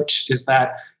I'll note is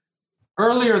that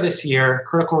earlier this year,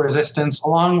 Critical Resistance,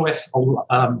 along with all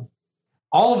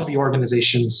of the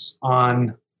organizations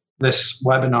on this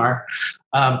webinar,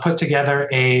 put together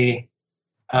we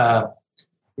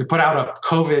put out a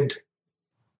COVID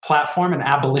platform, an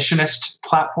abolitionist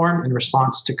platform in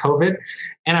response to COVID.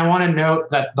 And I want to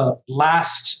note that the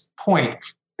last point,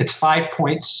 it's 5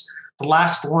 points. The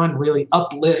last one really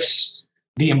uplifts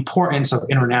the importance of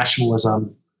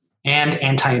internationalism and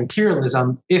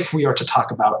anti-imperialism if we are to talk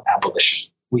about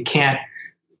abolition. We can't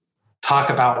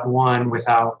talk about one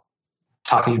without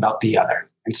talking about the other.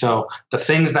 And so the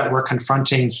things that we're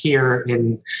confronting here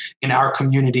in our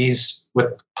communities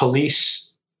with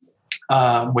police,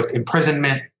 with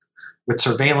imprisonment, with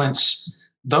surveillance,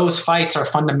 those fights are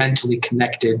fundamentally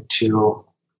connected to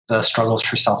the struggles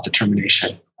for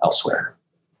self-determination elsewhere.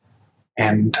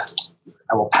 And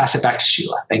I will pass it back to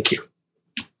Sheila. Thank you.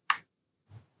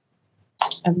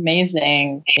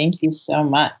 Amazing. Thank you so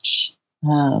much.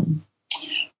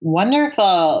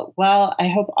 Wonderful. Well, I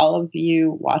hope all of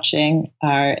you watching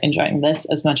are enjoying this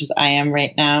as much as I am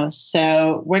right now.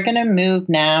 So we're going to move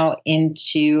now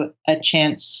into a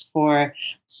chance for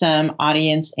some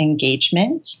audience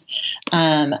engagement.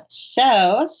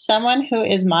 So someone who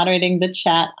is moderating the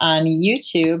chat on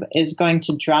YouTube is going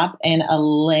to drop in a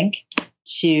link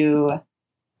to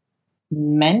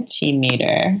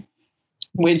Mentimeter,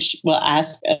 which will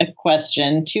ask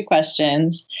two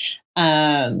questions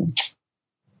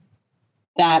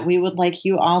that we would like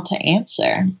you all to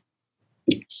answer.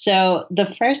 So the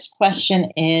first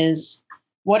question is,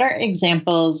 what are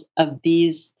examples of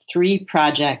these 3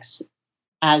 projects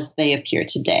as they appear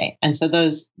today? And so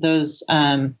those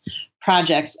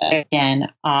projects, again,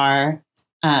 are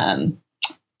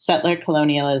settler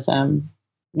colonialism,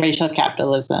 racial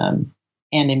capitalism,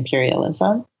 and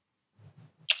imperialism.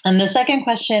 And the second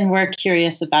question we're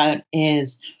curious about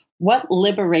is, what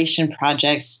liberation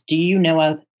projects do you know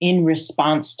of in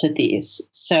response to these?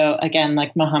 So again,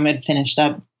 like Mohammed finished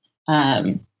up,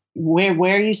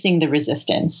 where are you seeing the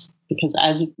resistance? Because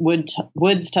as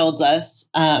Woods told us,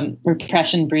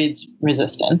 repression breeds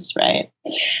resistance, right?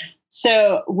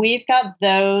 So we've got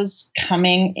those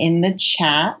coming in the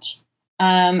chat.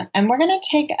 And we're going to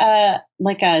take a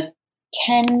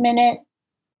 10-minute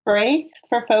break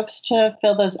for folks to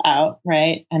fill those out,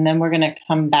 right? And then we're going to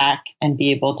come back and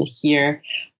be able to hear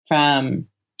from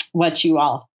what you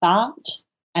all thought.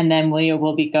 And then we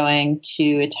will be going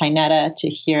to Tainetta to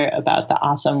hear about the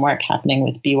awesome work happening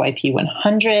with BYP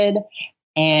 100.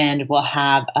 And we'll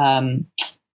have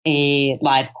a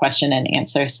live question and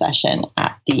answer session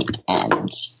at the end.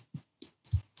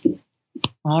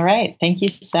 All right. Thank you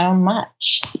so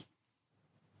much.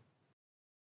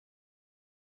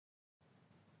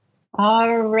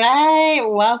 All right.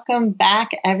 Welcome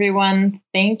back, everyone.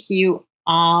 Thank you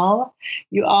all.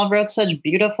 You all wrote such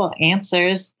beautiful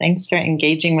answers. Thanks for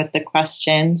engaging with the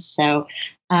questions. So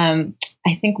I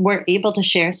think we're able to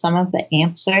share some of the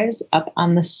answers up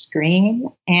on the screen.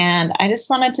 And I just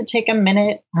wanted to take a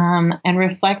minute and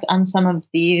reflect on some of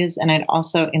these. And I'd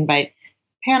also invite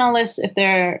panelists, if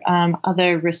there are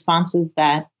other responses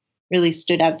that really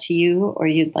stood out to you or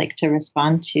you'd like to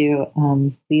respond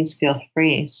to, please feel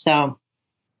free. So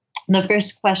the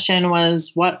first question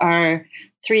was, what are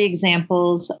 3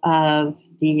 examples of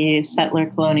the settler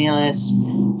colonialist,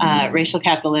 racial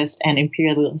capitalist, and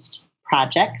imperialist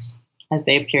projects as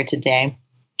they appear today?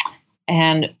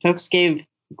 And folks gave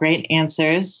great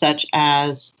answers, such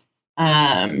as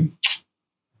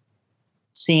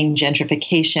seeing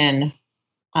gentrification,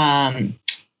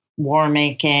 war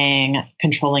making,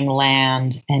 controlling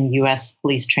land, and U.S.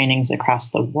 police trainings across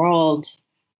the world.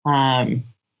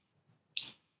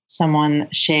 Someone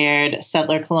shared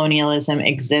settler colonialism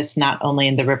exists not only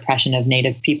in the repression of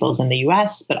Native peoples in the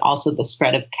US, but also the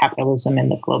spread of capitalism in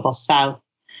the global South.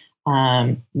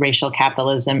 Racial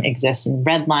capitalism exists in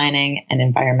redlining and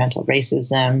environmental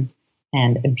racism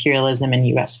and imperialism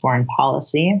in US foreign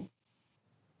policy.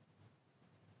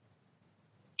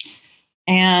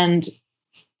 And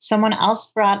someone else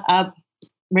brought up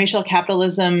racial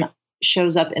capitalism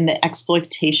shows up in the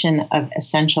exploitation of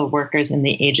essential workers in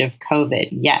the age of COVID.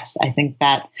 Yes, I think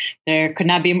that there could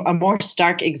not be a more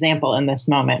stark example in this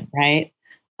moment, right?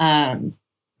 And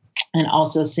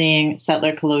also seeing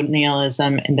settler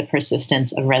colonialism in the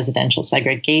persistence of residential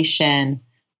segregation.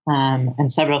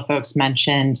 And several folks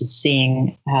mentioned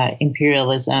seeing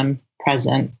imperialism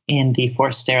present in the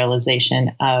forced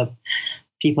sterilization of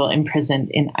people imprisoned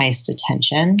in ICE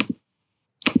detention.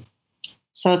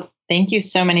 So thank you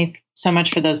so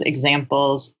much for those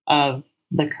examples of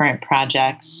the current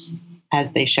projects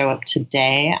as they show up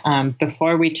today.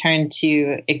 Before we turn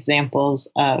to examples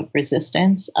of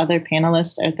resistance, other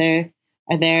panelists,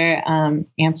 are there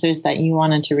answers that you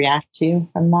wanted to react to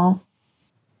from that?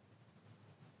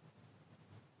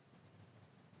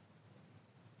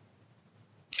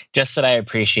 Just that I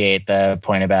appreciate the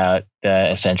point about the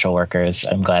essential workers.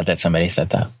 I'm glad that somebody said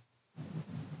that.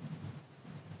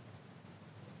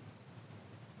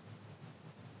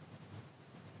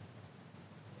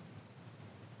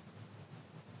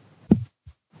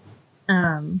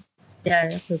 Yeah,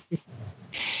 so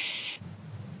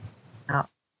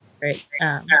great.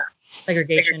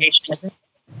 Segregation.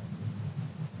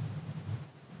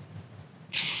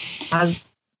 How's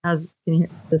can you hear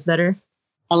this better?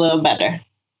 A little better.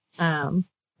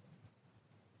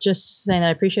 Just saying that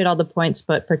I appreciate all the points,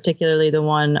 but particularly the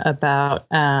one about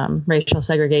racial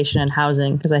segregation and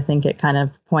housing, because I think it kind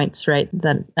of points right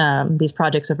that these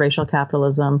projects of racial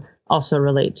capitalism also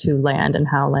relate to land and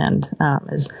how land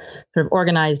is sort of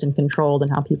organized and controlled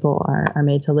and how people are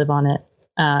made to live on it.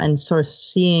 And sort of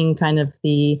seeing kind of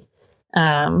the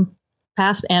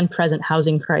past and present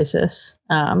housing crisis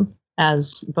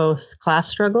as both class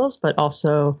struggles, but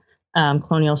also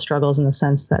colonial struggles in the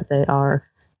sense that they are,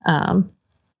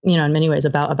 in many ways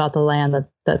about the land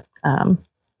that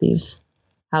these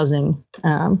housing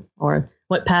or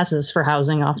what passes for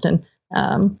housing often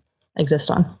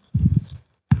exist on.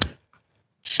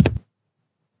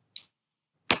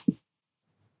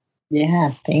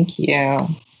 Yeah, thank you.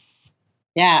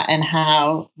 Yeah, and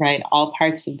how, right, all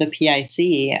parts of the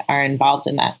PIC are involved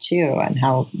in that too, and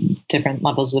how different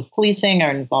levels of policing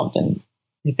are involved in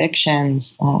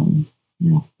evictions. Thank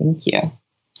you.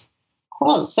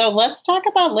 Cool. So let's talk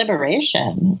about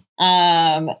liberation.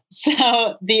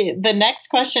 So the next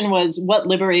question was, what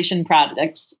liberation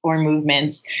projects or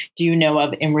movements do you know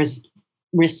of in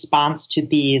response to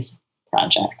these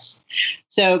projects?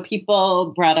 So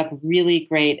people brought up really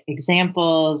great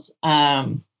examples,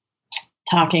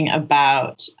 talking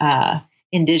about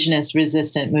indigenous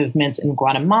resistant movements in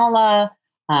Guatemala,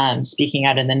 speaking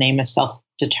out in the name of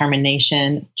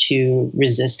self-determination to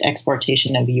resist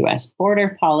exportation of U.S.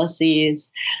 border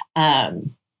policies,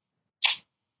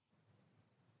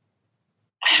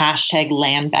 hashtag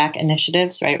land back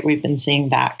initiatives, right? We've been seeing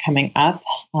that coming up,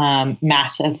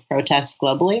 massive protests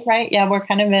globally, right? Yeah, we're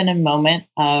kind of in a moment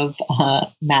of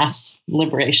mass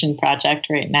liberation project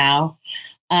right now.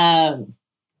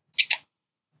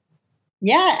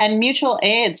 Yeah, and mutual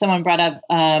aid. Someone brought up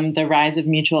the rise of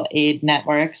mutual aid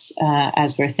networks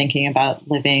as we're thinking about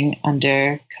living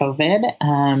under COVID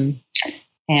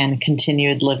and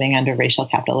continued living under racial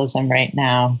capitalism right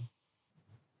now.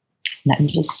 And I'm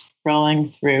just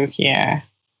scrolling through here.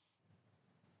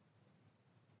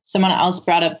 Someone else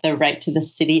brought up the Right to the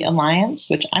City Alliance,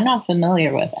 which I'm not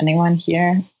familiar with. Anyone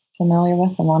here familiar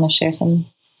with and want to share some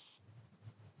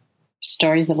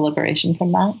stories of liberation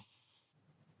from that?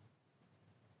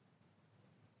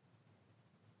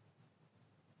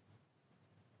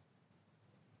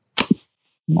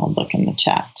 And I'll look in the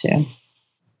chat too.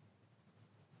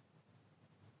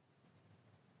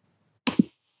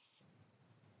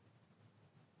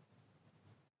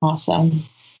 Awesome.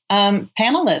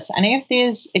 Panelists, any of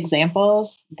these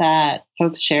examples that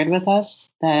folks shared with us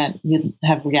that you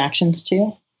have reactions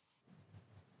to?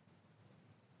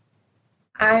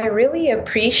 I really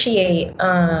appreciate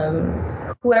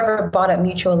whoever brought up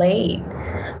mutual aid.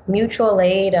 Mutual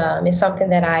aid is something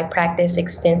that I practiced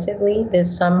extensively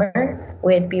this summer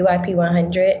with BYP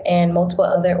 100 and multiple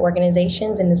other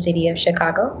organizations in the city of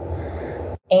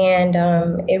Chicago.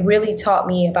 And it really taught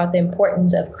me about the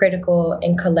importance of critical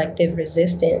and collective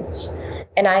resistance.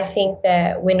 And I think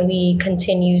that when we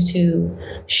continue to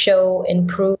show and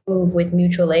prove with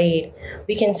mutual aid,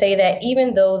 we can say that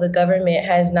even though the government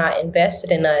has not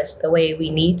invested in us the way we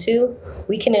need to,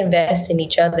 we can invest in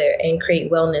each other and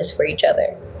create wellness for each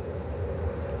other.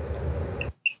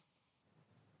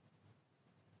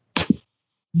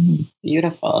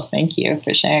 Beautiful. Thank you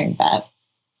for sharing that.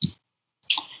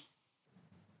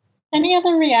 Any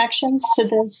other reactions to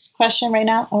this question right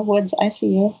now? Oh, Woods, I see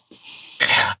you.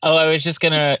 Oh, I was just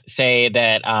gonna say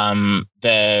that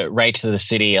the Right to the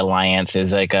City Alliance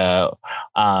is like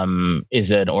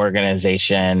is an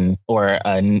organization or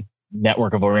a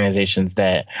network of organizations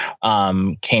that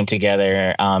came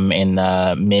together in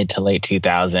the mid to late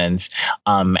 2000s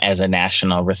as a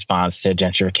national response to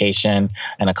gentrification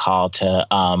and a call to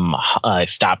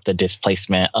stop the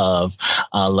displacement of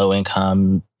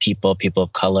low-income people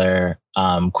of color,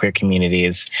 queer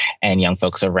communities, and young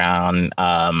folks around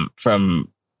from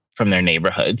their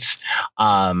neighborhoods.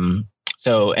 And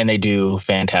they do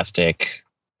fantastic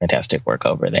work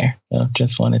over there. So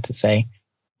just wanted to say,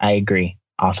 I agree.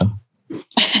 Awesome.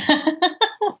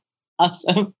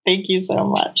 Awesome. Thank you so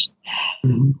much.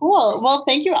 Cool. Well,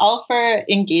 thank you all for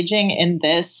engaging in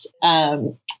this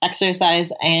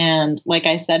exercise. And like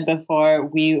I said before,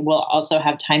 we will also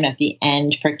have time at the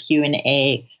end for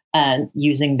Q&A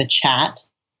using the chat.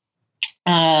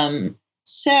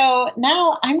 So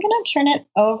now I'm going to turn it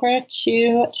over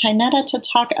to Tainetta to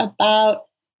talk about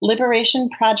liberation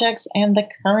projects and the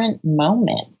current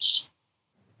moment.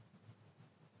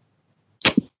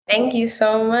 Thank you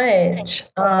so much.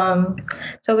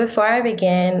 So before I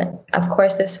begin, of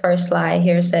course, this first slide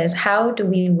here says, how do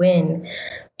we win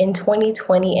in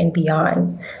 2020 and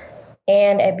beyond?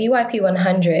 And at BYP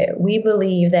 100, we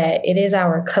believe that it is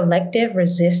our collective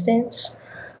resistance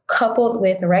coupled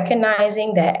with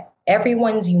recognizing that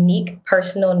everyone's unique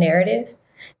personal narrative,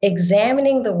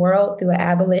 examining the world through an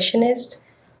abolitionist,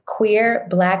 queer,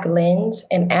 Black lens,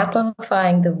 and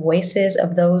amplifying the voices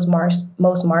of those most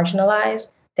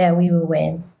marginalized, that we will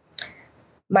win.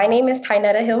 My name is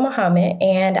Tainetta Hill Muhammad,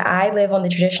 and I live on the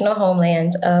traditional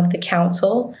homelands of the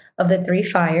Council of the Three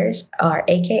Fires, or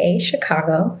AKA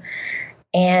Chicago.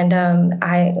 And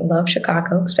I love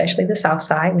Chicago, especially the South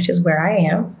Side, which is where I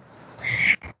am.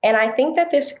 And I think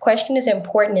that this question is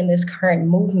important in this current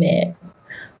movement,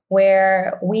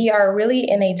 where we are really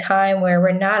in a time where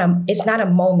it's not a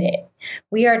moment.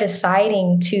 We are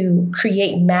deciding to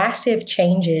create massive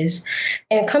changes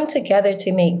and come together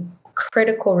to make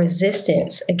critical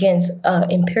resistance against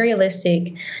an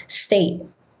imperialistic state.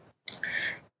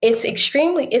 It's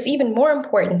even more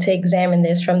important to examine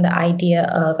this from the idea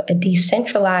of a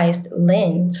decentralized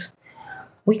lens.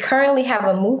 We currently have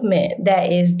a movement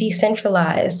that is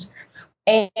decentralized.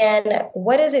 And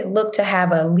what does it look to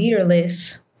have a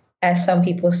leaderless, as some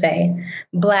people say,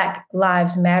 Black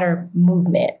Lives Matter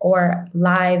movement, or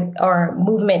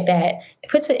movement that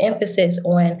puts an emphasis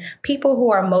on people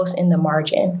who are most in the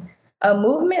margin? A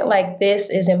movement like this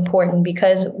is important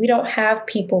because we don't have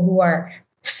people who are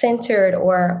centered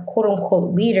or quote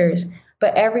unquote leaders,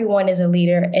 but everyone is a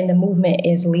leader and the movement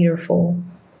is leaderful.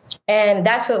 And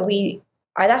that's what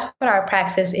our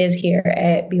praxis is here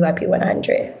at BYP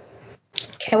 100.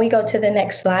 Can we go to the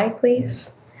next slide,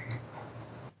 please?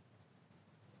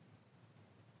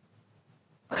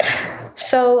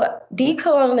 So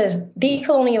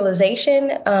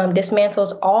decolonialization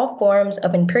dismantles all forms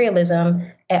of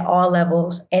imperialism at all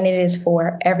levels, and it is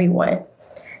for everyone.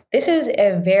 This is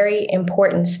a very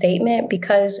important statement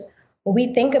because when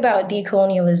we think about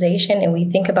decolonialization and we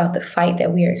think about the fight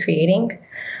that we are creating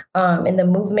and the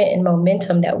movement and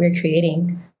momentum that we're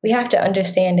creating, we have to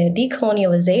understand that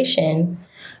decolonialization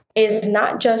is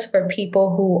not just for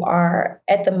people who are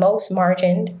at the most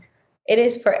margined. It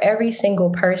is for every single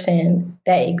person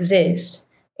that exists.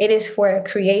 It is for a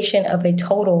creation of a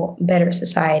total better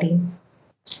society.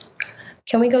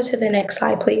 Can we go to the next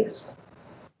slide, please?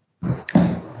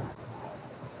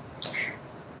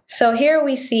 So here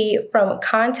we see from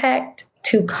contact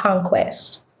to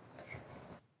conquest.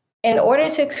 In order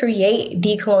to create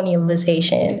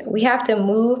decolonialization, we have to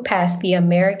move past the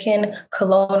American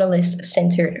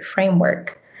colonialist-centered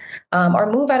framework,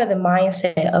 or move out of the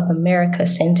mindset of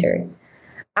America-centered.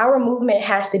 Our movement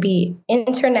has to be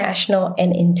international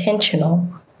and intentional.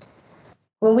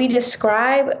 When we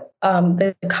describe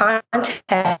the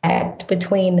contact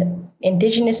between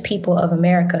Indigenous people of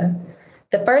America,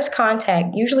 the first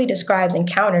contact usually describes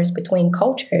encounters between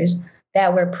cultures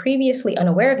that were previously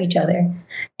unaware of each other.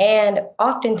 And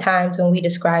oftentimes when we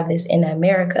describe this in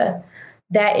America,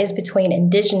 that is between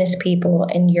indigenous people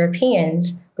and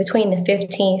Europeans between the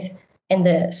 15th and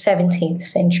the 17th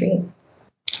century.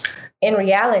 In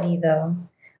reality, though,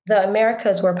 the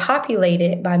Americas were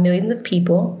populated by millions of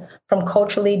people from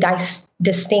culturally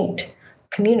distinct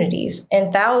communities,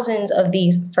 and thousands of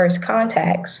these first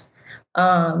contacts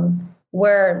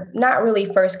were not really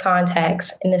first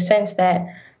contacts in the sense that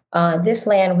this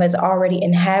land was already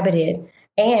inhabited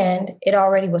and it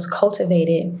already was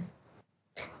cultivated.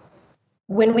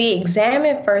 When we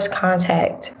examine first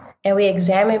contact and we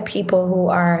examine people who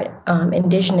are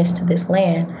indigenous to this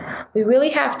land, we really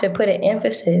have to put an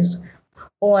emphasis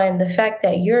on the fact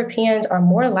that Europeans are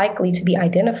more likely to be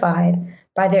identified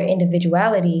by their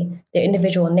individuality, their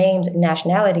individual names and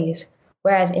nationalities,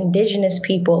 whereas indigenous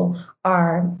people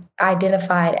are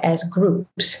identified as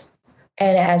groups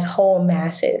and as whole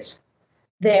masses.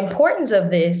 The importance of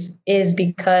this is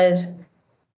because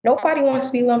nobody wants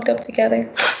to be lumped up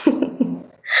together.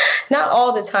 Not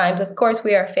all the times. Of course,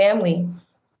 we are family,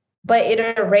 but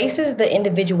it erases the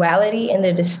individuality and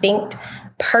the distinct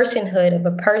personhood of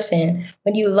a person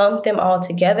when you lump them all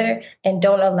together and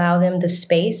don't allow them the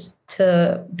space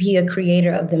to be a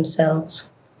creator of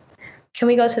themselves. Can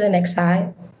we go to the next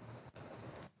slide?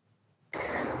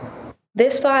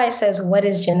 This slide says, what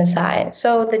is genocide?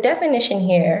 So the definition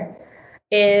here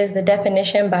is the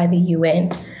definition by the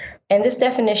UN. And this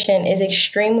definition is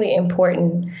extremely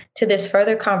important to this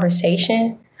further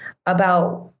conversation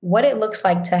about what it looks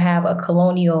like to have a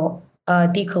colonial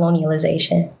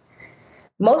decolonialization.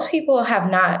 Most people have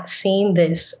not seen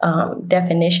this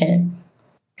definition,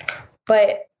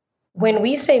 but when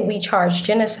we say we charge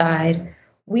genocide,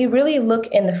 we really look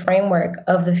in the framework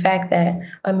of the fact that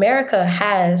America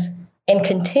has and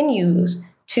continues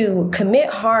to commit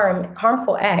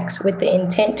harmful acts with the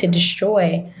intent to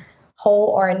destroy whole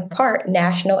or in part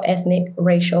national, ethnic,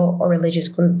 racial, or religious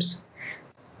groups.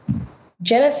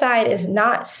 Genocide is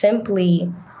not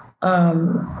simply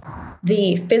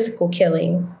the physical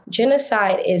killing.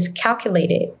 Genocide is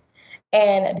calculated,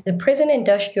 and the prison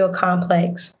industrial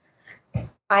complex,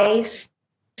 ICE,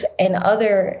 and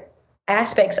other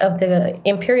aspects of the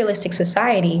imperialistic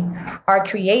society are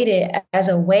created as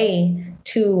a way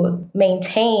to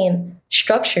maintain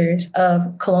structures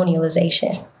of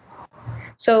colonialization.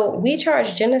 So we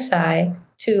charge genocide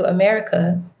to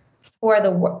America for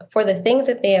the things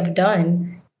that they have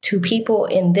done to people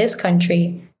in this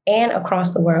country and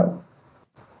across the world.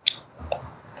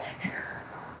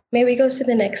 May we go to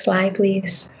the next slide,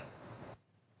 please?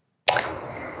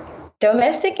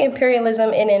 Domestic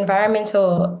imperialism and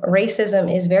environmental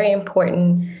racism is very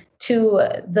important to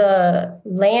the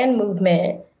land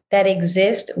movement that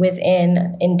exists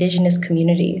within indigenous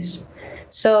communities.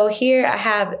 So here I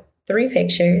have 3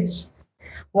 pictures.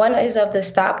 One is of the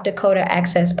Stop Dakota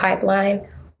Access Pipeline.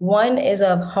 One is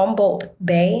of Humboldt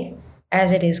Bay,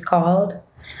 as it is called,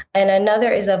 and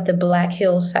another is of the Black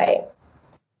Hills site.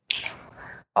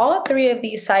 All 3 of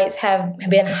these sites have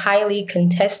been highly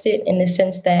contested in the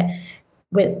sense that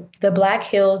with the Black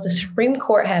Hills, the Supreme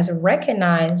Court has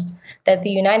recognized that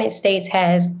the United States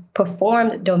has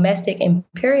performed domestic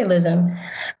imperialism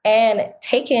and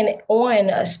taken on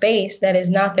a space that is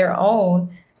not their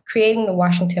own, creating the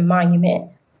Washington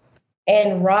Monument,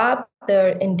 and robbed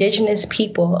the indigenous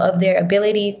people of their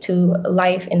ability to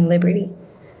life and liberty.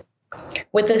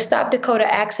 With the Stop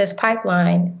Dakota Access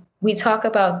Pipeline, we talk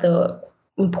about the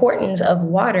importance of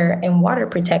water and water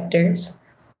protectors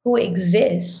who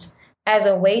exist as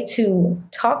a way to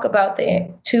talk about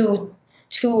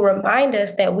to remind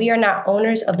us that we are not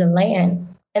owners of the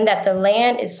land and that the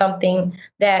land is something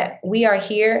that we are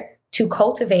here to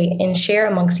cultivate and share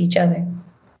amongst each other.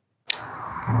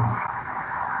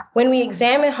 When we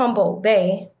examine Humboldt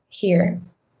Bay here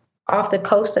off the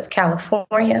coast of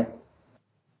California,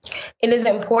 it is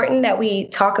important that we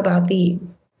talk about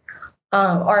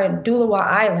or Dulawa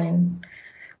Island.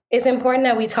 It's important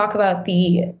that we talk about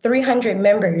the 300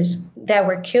 members that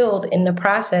were killed in the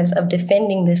process of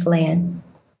defending this land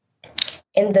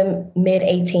in the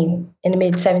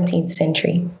mid-17th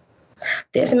century.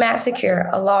 This massacre,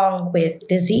 along with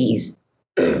disease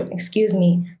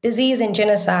and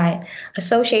genocide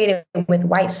associated with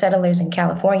white settlers in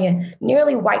California,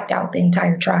 nearly wiped out the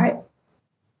entire tribe.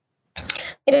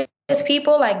 It is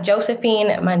people like Josephine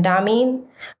Mandamine,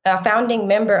 a founding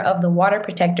member of the Water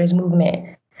Protectors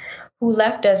movement, who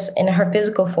left us in her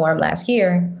physical form last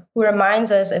year, who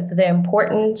reminds us of the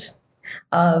importance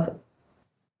of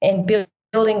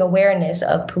building awareness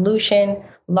of pollution,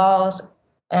 laws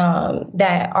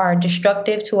that are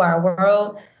destructive to our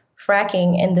world,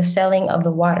 fracking, and the selling of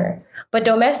the water. But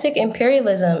domestic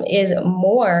imperialism is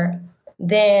more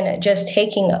than just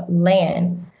taking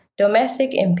land.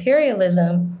 Domestic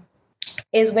imperialism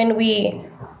is when we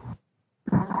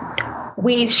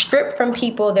strip from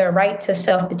people their right to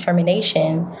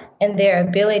self-determination and their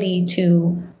ability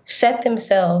to set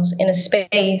themselves in a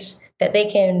space that they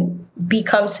can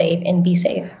become safe and be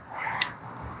safe.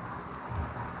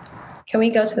 Can we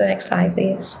go to the next slide,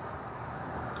 please?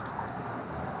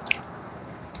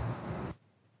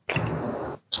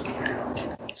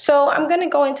 So I'm going to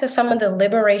go into some of the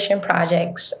liberation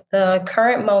projects, the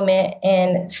current moment,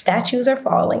 and statues are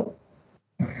falling.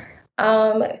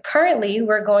 Currently,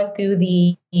 we're going through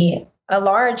a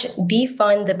large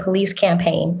defund the police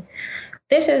campaign.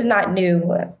 This is not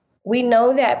new. We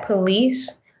know that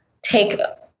police take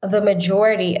the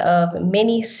majority of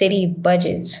many city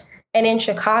budgets. And in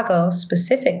Chicago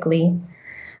specifically,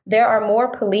 there are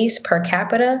more police per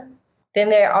capita than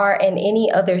there are in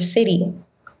any other city.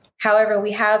 However,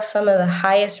 we have some of the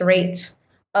highest rates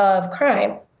of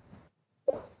crime.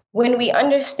 When we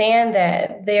understand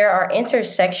that there are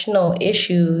intersectional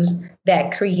issues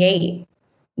that create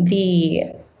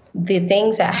the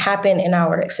things that happen in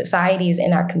our societies,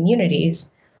 in our communities,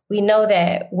 we know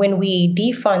that when we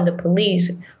defund the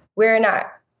police, we're not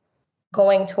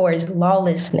going towards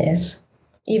lawlessness,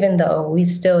 even though we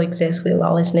still exist with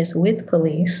lawlessness with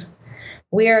police.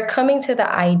 We are coming to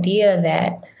the idea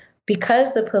that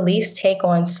because the police take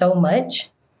on so much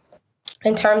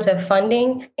in terms of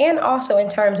funding and also in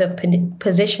terms of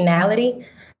positionality,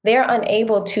 they're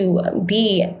unable to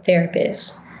be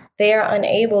therapists. They are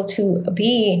unable to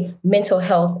be mental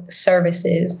health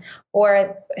services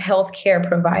or healthcare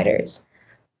providers.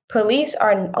 Police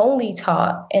are only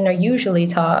taught and are usually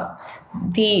taught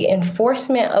the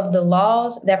enforcement of the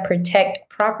laws that protect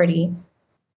property.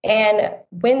 And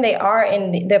when they are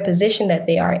in the position that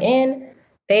they are in,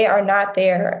 they are not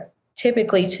there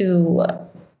typically to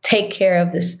take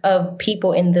care of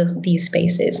people in these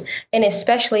spaces, and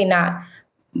especially not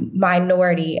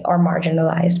minority or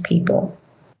marginalized people.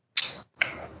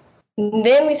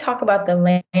 Then we talk about the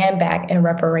Land Back and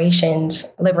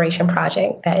Reparations Liberation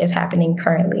Project that is happening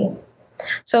currently.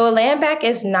 So Land Back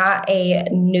is not a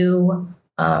new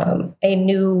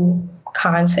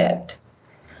concept.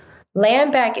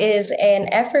 Land Back is an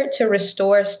effort to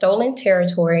restore stolen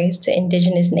territories to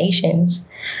indigenous nations,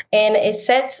 and it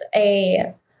sets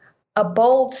a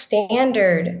bold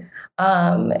standard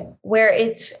where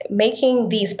it's making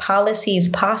these policies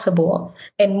possible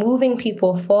and moving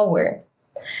people forward.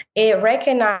 It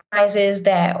recognizes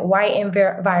that white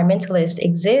environmentalists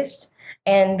exist,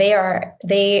 and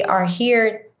they are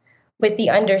here with the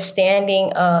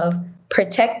understanding of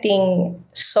protecting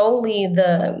solely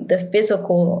the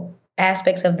physical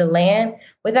aspects of the land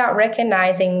without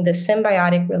recognizing the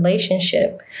symbiotic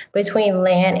relationship between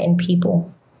land and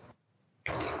people.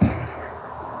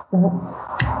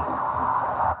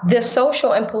 The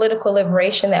social and political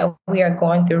liberation that we are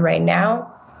going through right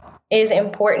now is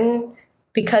important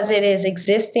because it is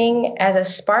existing as a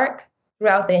spark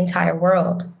throughout the entire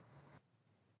world.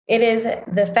 It is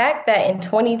the fact that in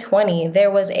 2020,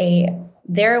 there was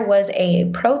a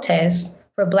protest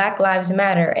for Black Lives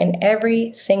Matter in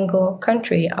every single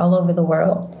country all over the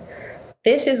world.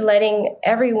 This is letting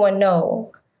everyone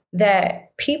know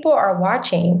that people are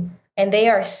watching and they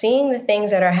are seeing the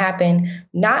things that are happening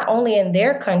not only in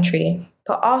their country,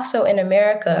 but also in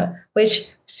America,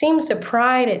 which seems to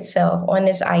pride itself on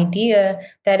this idea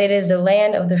that it is the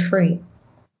land of the free.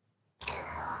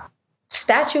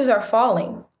 Statues are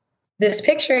falling. This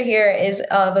picture here is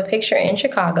of a picture in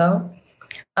Chicago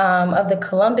of the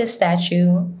Columbus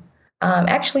statue,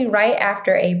 actually right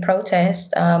after a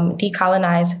protest,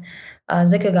 Decolonize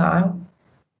Zigzagoon,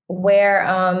 where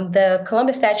the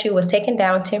Columbus statue was taken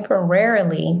down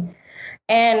temporarily.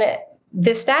 And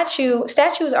the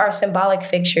statues are symbolic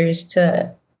fixtures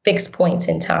to fixed points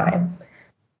in time.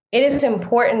 It is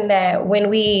important that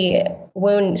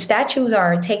when statues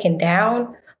are taken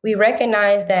down, we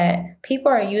recognize that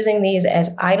people are using these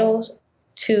as idols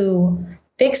to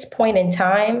fix point in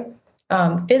time,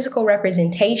 physical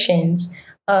representations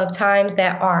of times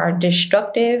that are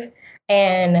destructive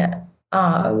and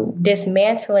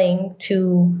dismantling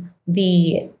to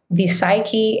the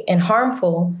psyche and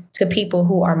harmful to people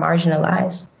who are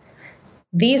marginalized.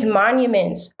 These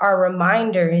monuments are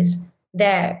reminders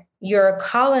that your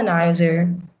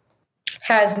colonizer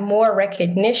has more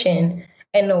recognition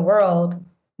in the world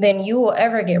than you will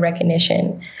ever get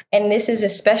recognition. And this is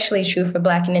especially true for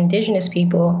Black and Indigenous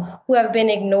people who have been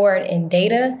ignored in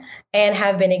data and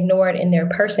have been ignored in their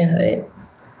personhood.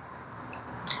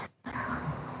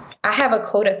 I have a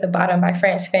quote at the bottom by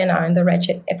Frantz Fanon,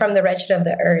 from The Wretched of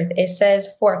the Earth. It says,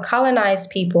 "For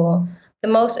colonized people, the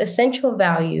most essential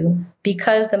value,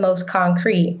 because the most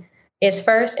concrete, is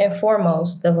first and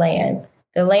foremost the land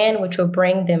which will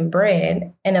bring them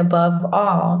bread, and above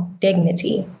all,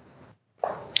 dignity.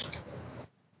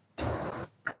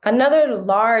 Another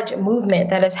large movement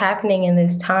that is happening in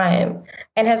this time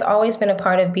and has always been a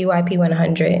part of BYP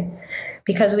 100,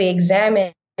 because we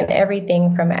examine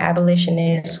everything from an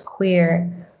abolitionist,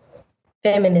 queer,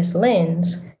 feminist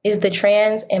lens, is the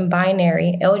trans and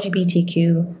binary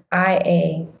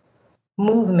LGBTQIA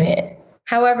movement.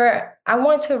 However, I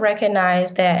want to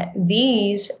recognize that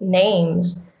these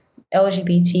names,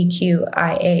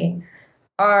 LGBTQIA,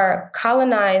 are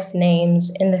colonized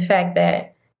names in the fact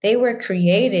that they were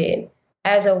created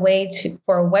as a way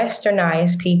for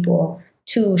westernized people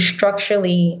to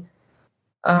structurally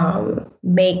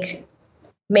make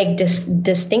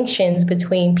distinctions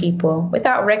between people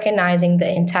without recognizing the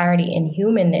entirety and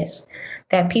humanness,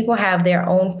 that people have their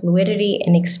own fluidity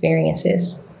and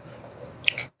experiences.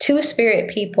 Two-spirit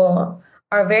people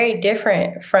are very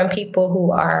different from people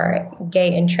who are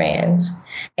gay and trans,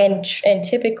 and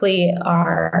typically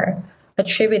are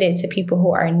attributed to people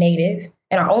who are Native,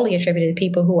 and are only attributed to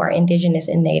people who are Indigenous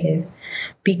and Native,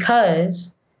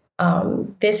 because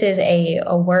this is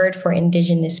a word for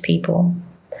Indigenous people.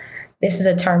 This is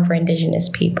a term for Indigenous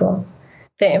people.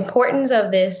 The importance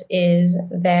of this is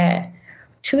that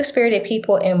two-spirited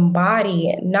people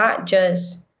embody not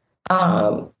just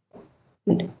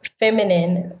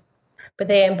feminine, but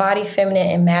they embody feminine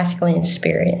and masculine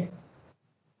spirit.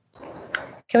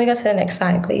 Can we go to the next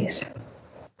slide, please?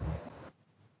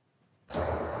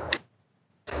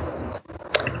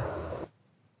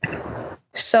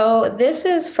 So this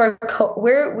is for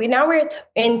we're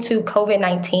into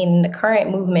COVID-19, the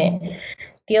current movement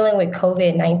dealing with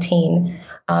COVID-19,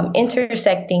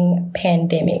 intersecting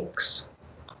pandemics.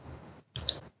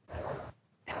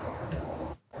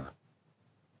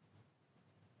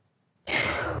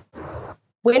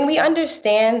 When we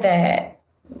understand that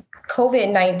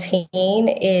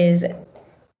COVID-19 is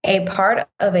a part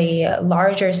of a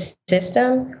larger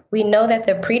system, we know that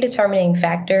the predetermining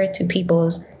factor to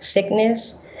people's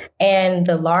sickness and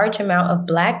the large amount of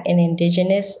Black and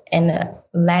Indigenous and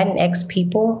Latinx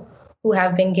people who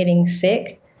have been getting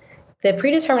sick, the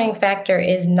predetermining factor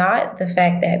is not the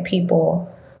fact that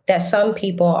some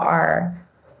people are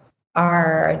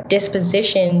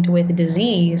dispositioned with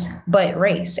disease, but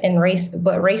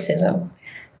racism.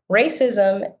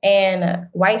 Racism and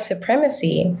white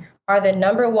supremacy are the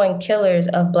number one killers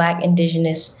of Black,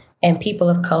 Indigenous, and people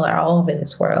of color all over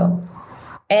this world.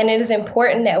 And it is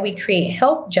important that we create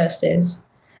health justice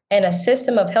and a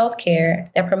system of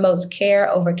healthcare that promotes care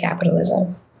over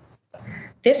capitalism.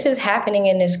 This is happening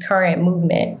in this current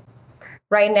movement.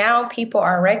 Right now, people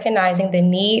are recognizing the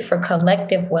need for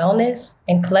collective wellness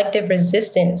and collective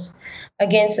resistance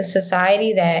against a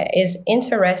society that is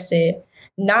interested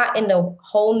not in the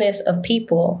wholeness of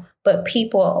people, but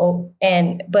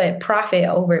profit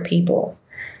over people.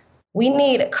 We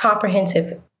need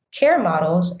comprehensive care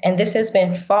models, and this has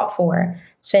been fought for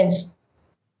since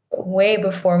way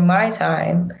before my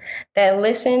time, that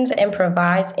listens and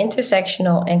provides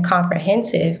intersectional and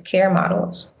comprehensive care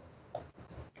models.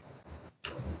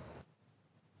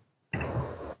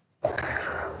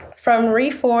 From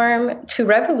reform to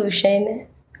revolution,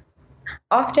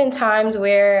 oftentimes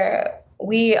where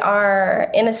we are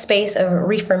in a space of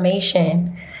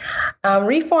reformation,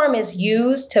 reform is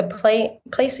used to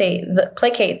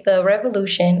placate the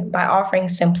revolution by offering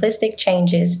simplistic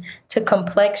changes to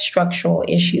complex structural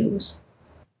issues.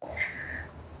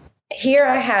 Here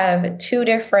I have two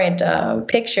different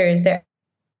pictures. They're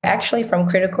actually from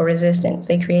Critical Resistance.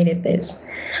 They created this.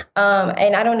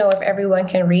 And I don't know if everyone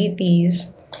can read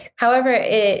these. However,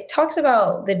 it talks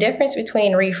about the difference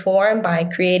between reform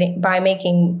by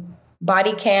making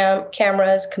body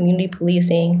cameras, community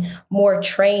policing, more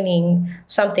training,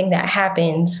 something that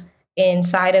happens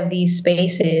inside of these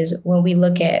spaces when we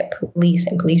look at police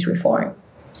and police reform.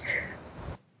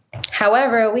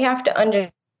 However, we have to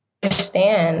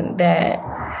understand that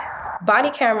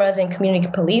body cameras and community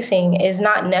policing is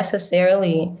not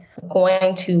necessarily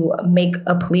going to make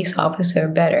a police officer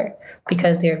better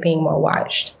because they're being more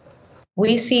watched.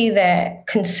 We see that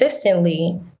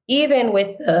consistently, even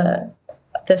with the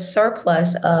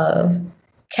surplus of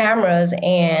cameras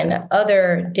and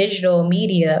other digital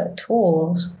media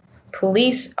tools,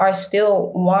 police are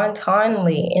still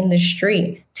wantonly in the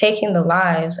street taking the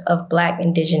lives of Black,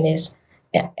 Indigenous,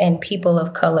 and people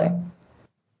of color.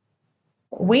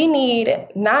 We need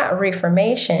not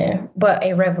reformation, but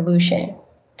a revolution.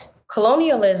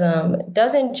 Colonialism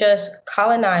doesn't just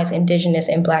colonize Indigenous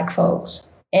and Black folks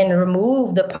and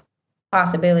remove the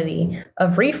possibility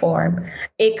of reform,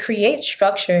 it creates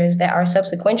structures that are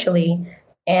subsequently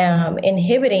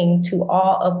inhibiting to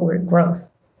all upward growth.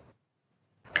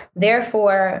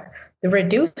 Therefore,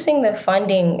 reducing the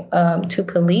funding to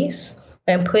police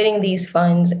and putting these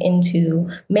funds into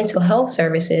mental health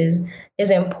services is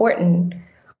important,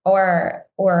 or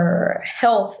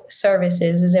health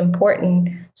services is important,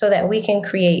 so that we can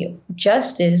create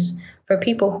justice for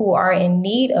people who are in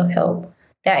need of help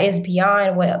that is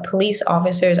beyond what police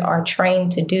officers are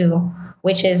trained to do,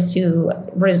 which is to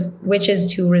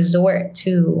resort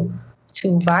to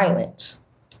violence.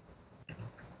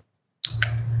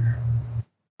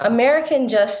 American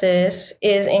justice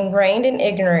is ingrained in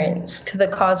ignorance to the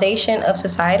causation of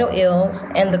societal ills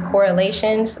and the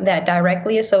correlations that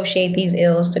directly associate these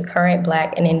ills to current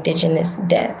Black and Indigenous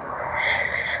death.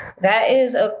 That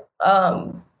is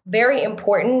very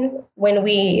important when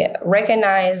we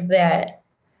recognize that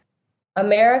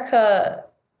America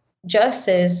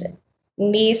justice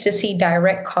needs to see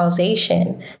direct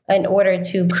causation in order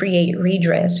to create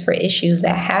redress for issues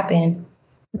that happen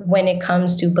when it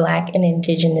comes to Black and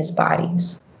Indigenous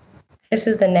bodies. This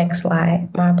is the next slide.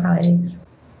 My apologies.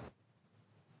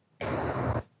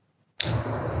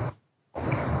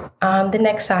 The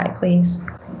next slide, please.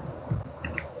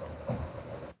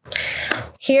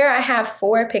 Here I have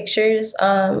 4 pictures.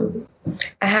 I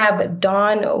have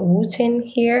Dawn Wooten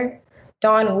here.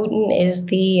 Dawn Wooten is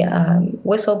the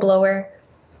whistleblower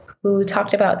who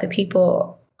talked about the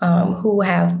people who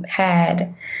have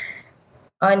had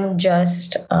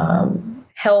unjust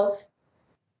health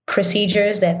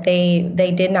procedures that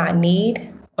they did not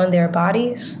need on their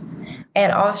bodies.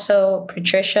 And also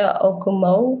Patricia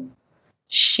Okoumou,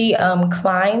 she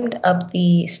climbed up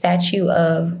the Statue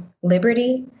of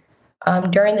Liberty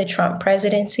during the Trump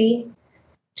presidency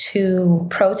to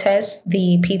protest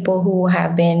the people who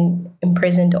have been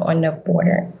imprisoned on the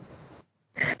border.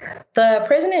 The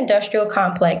prison industrial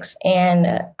complex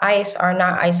and ICE are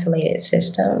not isolated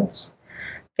systems.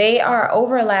 They are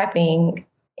overlapping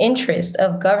interests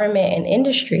of government and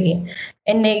industry,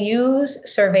 and they use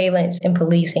surveillance and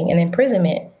policing and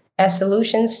imprisonment as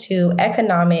solutions to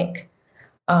economic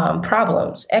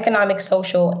problems, economic,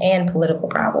 social, and political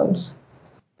problems.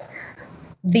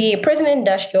 The prison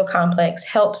industrial complex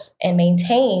helps and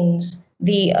maintains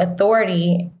the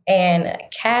authority and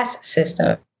caste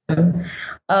system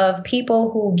of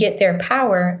people who get their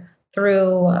power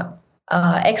through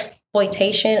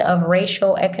exploitation of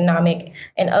racial, economic,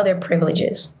 and other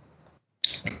privileges.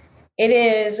 It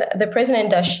is the prison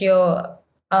industrial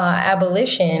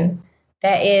abolition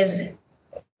that is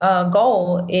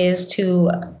goal is to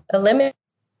eliminate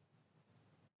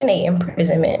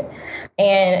imprisonment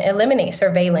and eliminate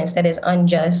surveillance that is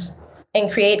unjust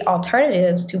and create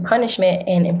alternatives to punishment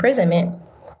and imprisonment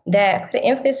that put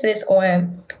emphasis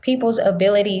on people's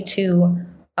ability to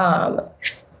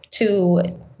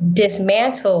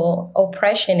dismantle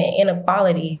oppression and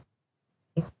inequality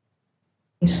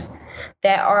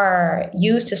that are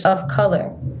used to of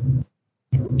color.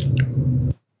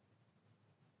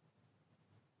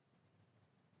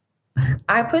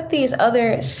 I put these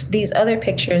other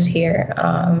pictures here.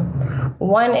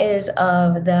 One is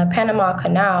of the Panama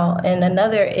Canal and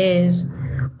another is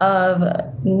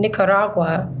of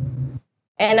Nicaragua.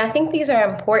 And I think these are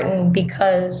important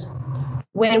because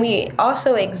when we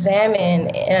also examine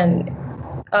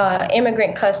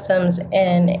immigrant customs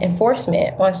and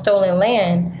enforcement on stolen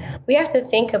land, we have to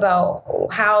think about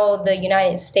how the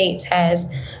United States has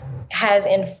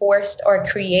enforced or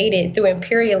created through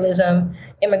imperialism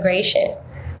immigration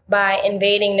by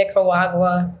invading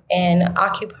Nicaragua and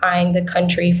occupying the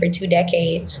country for 2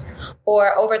 decades,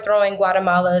 or overthrowing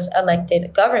Guatemala's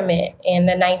elected government in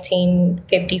the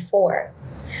 1954.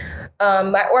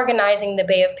 By organizing the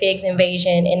Bay of Pigs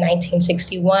invasion in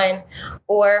 1961,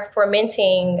 or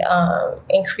fomenting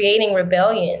and creating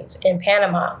rebellions in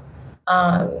Panama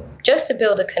just to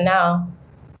build a canal.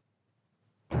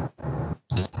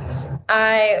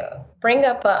 I bring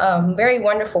up a very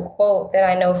wonderful quote that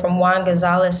I know from Juan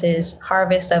Gonzalez's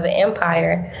Harvest of an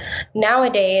Empire.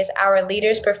 Nowadays, our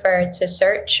leaders prefer to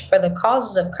search for the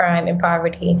causes of crime and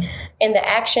poverty in the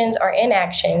actions or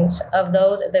inactions of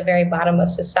those at the very bottom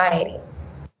of society.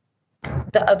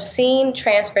 The obscene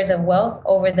transfers of wealth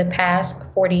over the past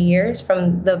 40 years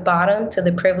from the bottom to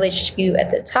the privileged few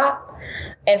at the top,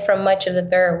 and from much of the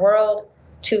third world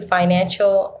to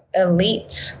financial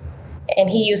elites. And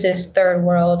he uses third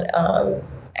world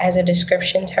as a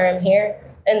description term here,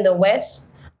 in the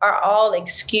West, are all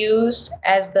excused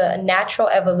as the natural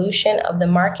evolution of the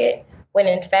market, when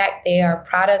in fact they are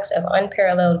products of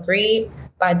unparalleled greed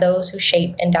by those who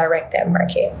shape and direct that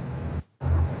market.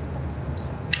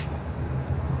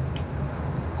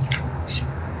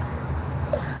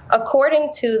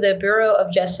 According to the Bureau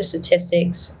of Justice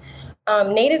Statistics,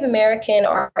 Native American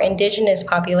or indigenous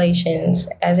populations,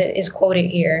 as it is quoted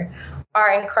here,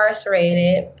 are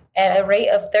incarcerated at a rate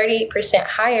of 38%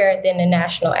 higher than the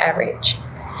national average.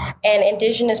 And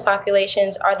indigenous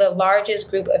populations are the largest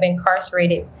group of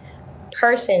incarcerated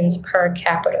persons per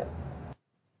capita.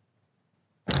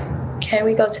 Can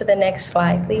we go to the next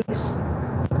slide, please?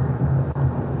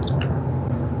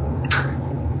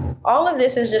 All of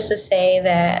this is just to say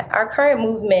that our current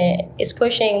movement is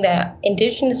pushing that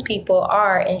indigenous people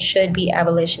are and should be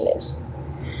abolitionists.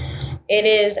 It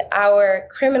is our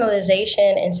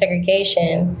criminalization and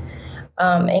segregation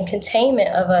and containment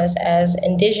of us as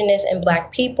indigenous and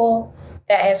Black people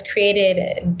that has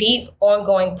created deep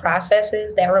ongoing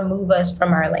processes that remove us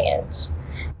from our lands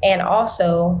and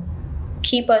also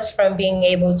keep us from being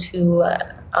able to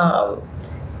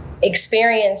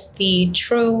experience the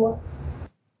true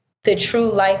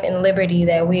life and liberty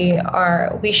that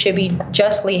we should be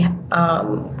justly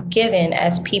given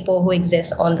as people who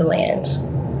exist on the lands.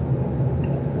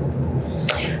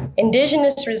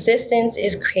 Indigenous resistance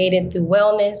is created through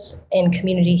wellness and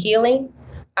community healing,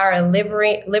 our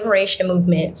liberation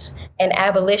movements, and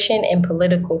abolition in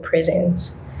political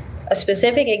prisons. A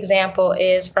specific example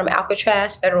is from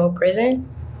Alcatraz Federal Prison.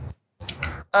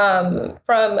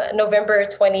 From November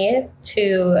 20th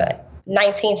to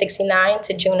 1969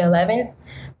 to June 11th,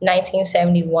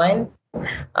 1971,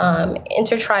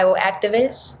 intertribal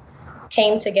activists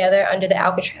came together under the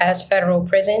Alcatraz Federal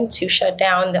Prison to shut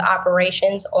down the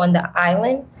operations on the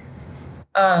island,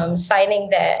 citing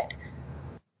that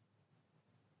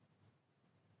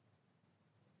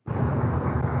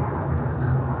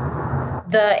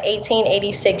the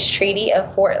 1886 Treaty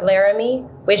of Fort Laramie,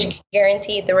 which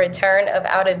guaranteed the return of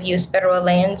out-of-use federal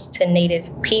lands to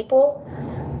Native people,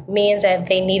 means that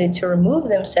they needed to remove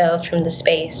themselves from the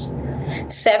space.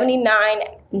 79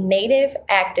 Native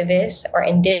activists or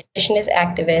indigenous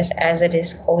activists, as it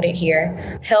is quoted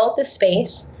here, held the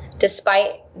space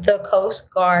despite the Coast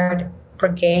Guard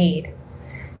Brigade.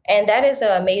 And that is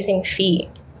an amazing feat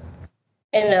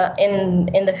in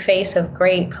the face of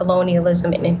great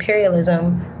colonialism and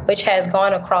imperialism, which has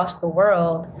gone across the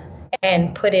world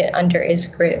and put it under its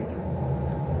grip.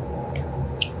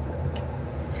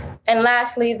 And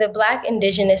lastly, the Black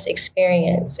indigenous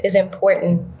experience is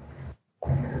important.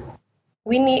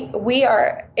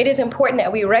 It is important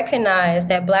that we recognize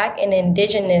that Black and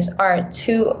indigenous are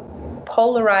two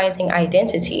polarizing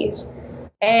identities,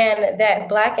 and that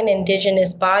Black and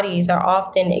indigenous bodies are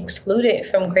often excluded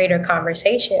from greater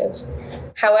conversations.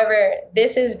 However,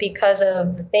 this is because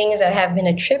of the things that have been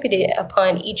attributed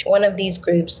upon each one of these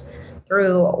groups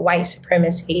through white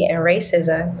supremacy and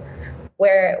racism,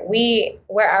 where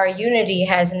our unity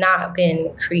has not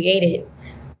been created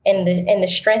in the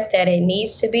strength that it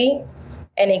needs to be,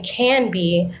 and it can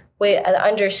be with an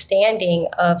understanding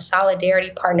of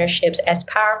solidarity partnerships as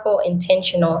powerful,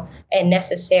 intentional, and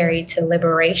necessary to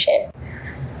liberation.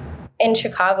 In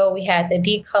Chicago, we had the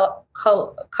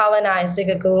Decolonize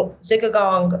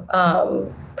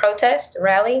Zigagong protest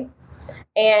rally,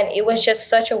 and it was just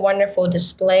such a wonderful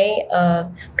display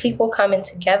of people coming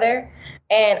together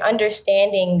and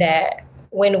understanding that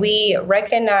when we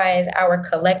recognize our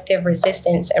collective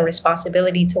resistance and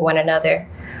responsibility to one another,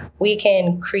 we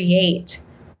can create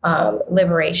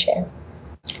liberation.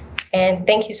 And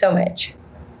thank you so much.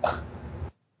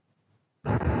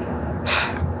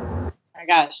 My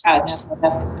gosh.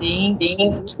 Thank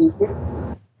you.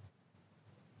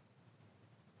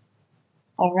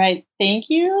 All right. Thank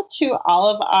you to all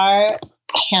of our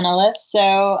panelists.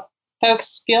 So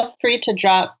folks, feel free to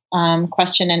drop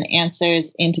question and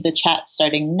answers into the chat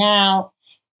starting now.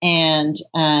 And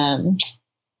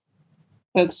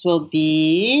folks will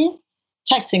be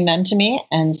texting them to me.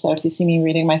 And so if you see me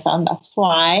reading my phone, that's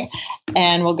why.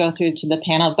 And we'll go through to the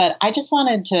panel. But I just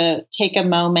wanted to take a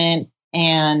moment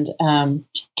and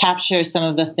capture some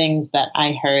of the things that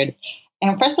I heard.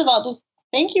 And first of all, just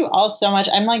thank you all so much.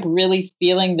 I'm like really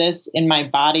feeling this in my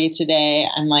body today.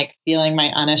 I'm like feeling my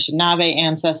Anishinaabe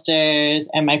ancestors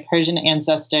and my Persian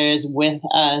ancestors with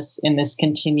us in this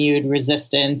continued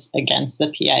resistance against the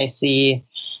PIC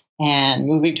and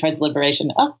moving towards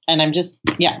liberation. Oh, and I'm just,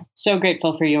 so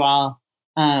grateful for you all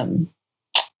and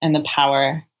the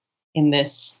power in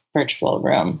this virtual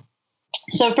room.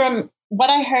 So from what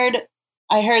I heard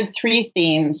three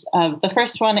themes. The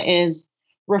first one is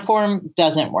reform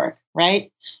doesn't work,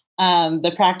 right?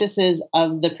 The practices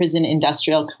of the prison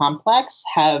industrial complex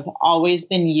have always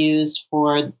been used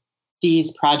for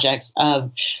these projects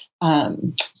of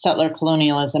settler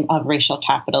colonialism, of racial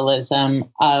capitalism,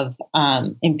 of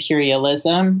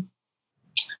imperialism.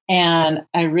 And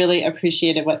I really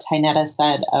appreciated what Tainetta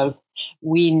said of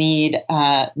we need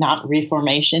not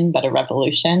reformation, but a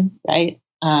revolution, right?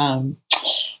 And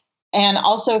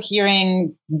also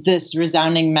hearing this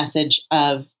resounding message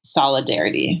of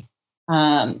solidarity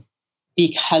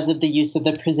because of the use of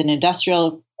the prison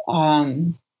industrial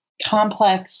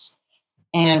complex,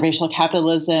 and racial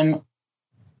capitalism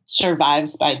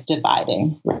survives by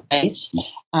dividing, right?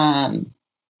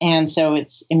 And so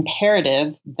it's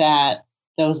imperative that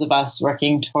those of us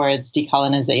working towards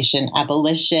decolonization,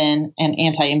 abolition, and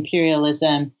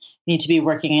anti-imperialism need to be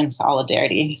working in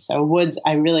solidarity. So Woods,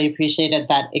 I really appreciated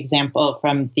that example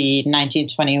from the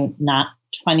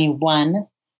 1921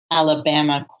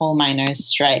 Alabama coal miners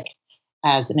strike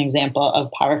as an example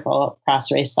of powerful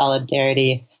cross-race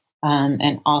solidarity.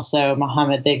 And also,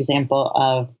 Mohammed, the example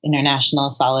of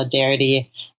international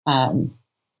solidarity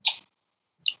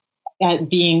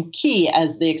being key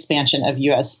as the expansion of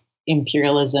U.S.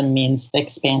 imperialism means the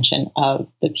expansion of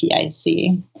the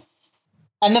PIC.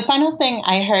 And the final thing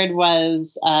I heard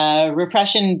was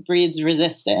repression breeds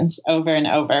resistance over and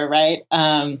over, right?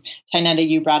 Tainetta,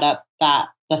 you brought up that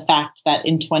the fact that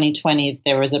in 2020,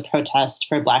 there was a protest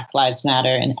for Black Lives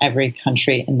Matter in every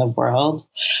country in the world.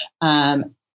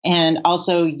 And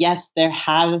also, yes, there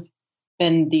have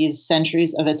been these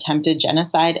centuries of attempted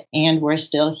genocide, and we're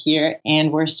still here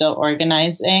and we're still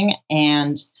organizing.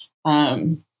 And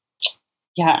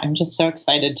yeah, I'm just so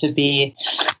excited to be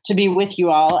with you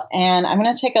all. And I'm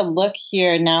going to take a look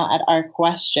here now at our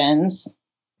questions.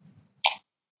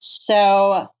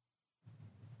 So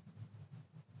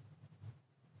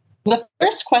the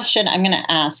first question I'm going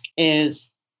to ask is,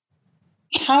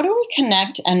 how do we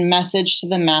connect and message to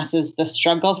the masses the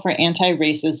struggle for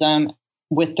anti-racism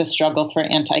with the struggle for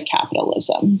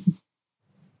anti-capitalism?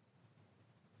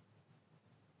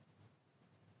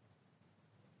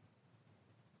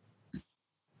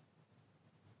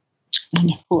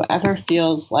 And whoever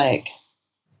feels like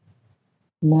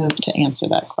moved to answer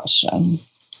that question.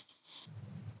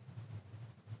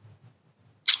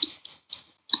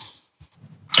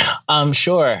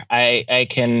 Sure. I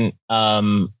can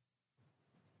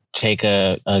take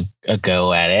a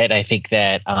go at it. I think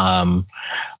that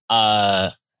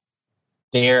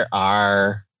there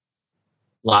are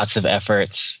lots of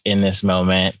efforts in this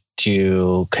moment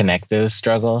to connect those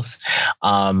struggles.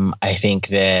 I think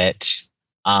that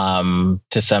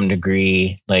to some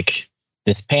degree, like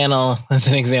this panel is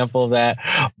an example of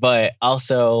that, but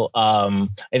also I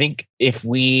think if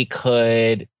we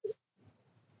could, I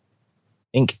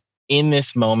think in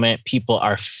this moment, people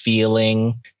are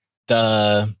feeling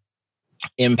the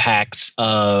impacts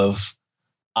of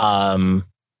the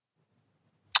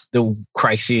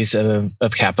crises of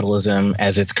capitalism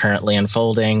as it's currently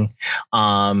unfolding,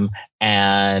 and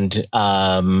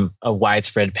a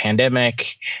widespread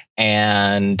pandemic,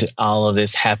 and all of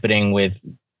this happening with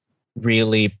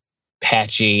really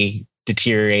patchy,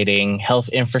 deteriorating health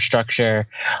infrastructure.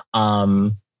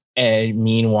 And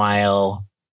meanwhile,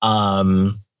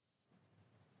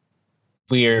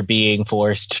 we are being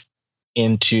forced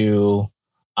into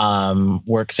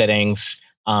work settings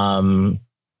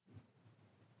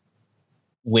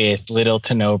with little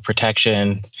to no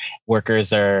protection.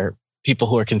 People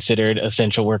who are considered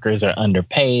essential workers are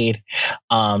underpaid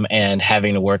and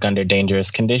having to work under dangerous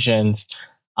conditions.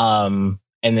 And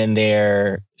then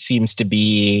there seems to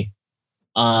be,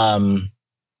 while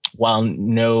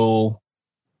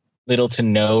little to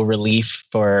no relief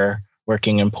for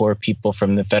working and poor people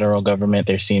from the federal government,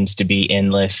 there seems to be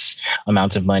endless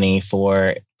amounts of money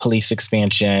for police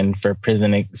expansion, for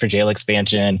jail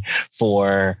expansion,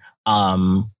 for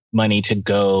money to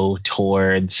go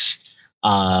towards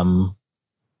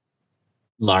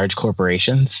large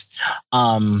corporations.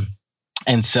 And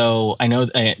so I know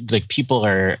like people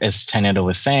are, as Tainetta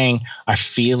was saying, are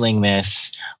feeling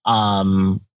this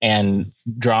and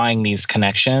drawing these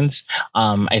connections.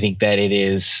 I think that it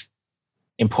is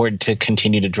important to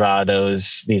continue to draw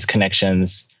these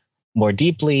connections more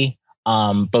deeply,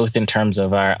 both in terms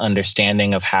of our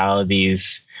understanding of how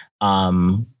these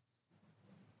how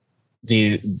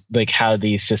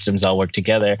these systems all work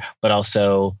together, but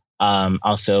also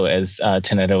as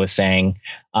Tainetta was saying,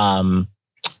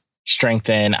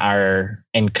 strengthen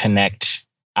and connect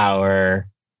our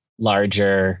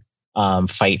larger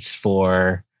fights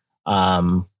for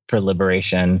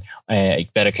liberation,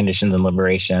 better conditions and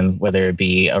liberation, whether it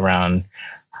be around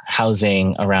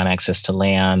housing, around access to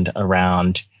land,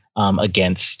 around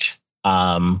against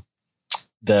the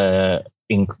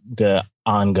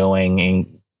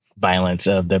ongoing violence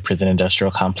of the prison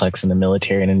industrial complex and the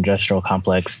military and industrial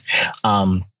complex,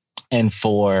 and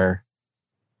for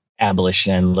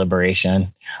abolition and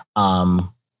liberation.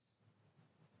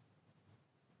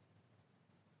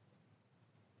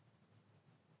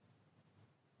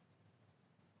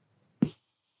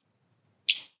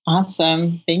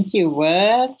 Awesome. Thank you,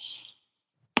 Woods.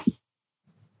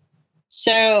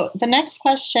 So the next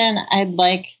question I'd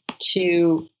like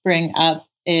to bring up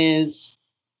is,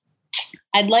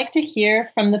 I'd like to hear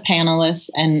from the panelists,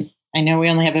 and I know we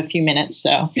only have a few minutes,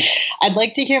 so I'd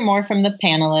like to hear more from the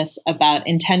panelists about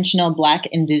intentional Black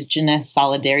Indigenous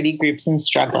solidarity groups and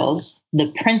struggles,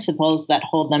 the principles that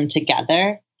hold them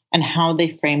together, and how they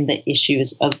frame the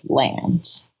issues of land.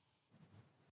 That's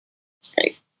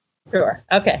great. Sure.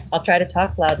 Okay. I'll try to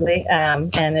talk loudly.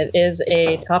 And it is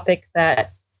a topic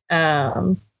that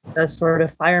does sort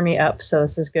of fire me up. So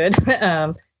this is good.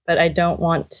 But I don't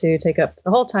want to take up the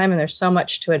whole time. And there's so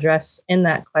much to address in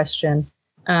that question.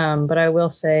 But I will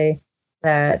say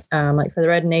that, like for the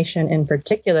Red Nation in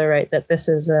particular, right, that this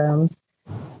is, I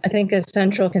think, a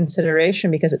central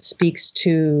consideration because it speaks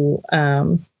to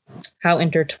how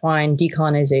intertwined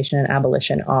decolonization and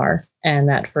abolition are. And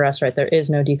that for us, right, there is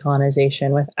no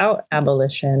decolonization without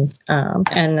abolition.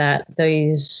 And that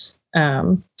these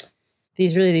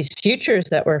futures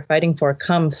that we're fighting for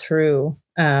come through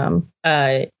an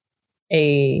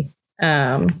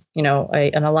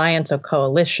alliance, a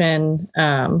coalition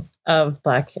of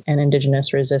Black and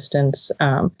Indigenous resistance,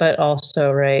 but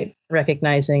also, right,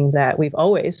 recognizing that we've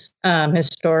always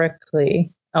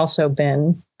historically also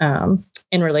been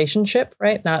in relationship,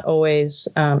 right, not always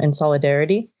in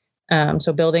solidarity.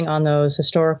 So building on those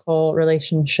historical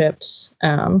relationships,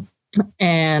 and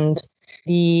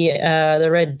the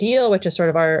Red Deal, which is sort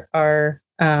of our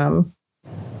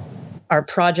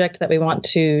project that we want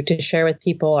to share with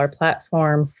people, our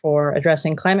platform for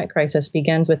addressing climate crisis,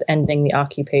 begins with ending the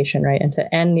occupation, right? And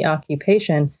to end the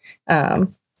occupation,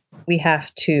 we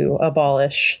have to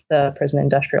abolish the prison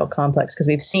industrial complex, because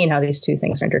we've seen how these two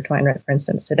things are intertwined, right? For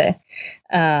instance, today.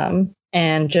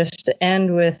 And just to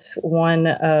end with one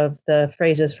of the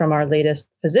phrases from our latest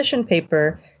position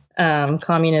paper,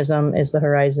 communism is the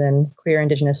horizon, queer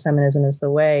Indigenous feminism is the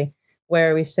way,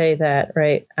 where we say that,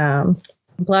 right,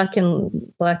 Black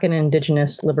and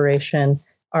Indigenous liberation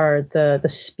are the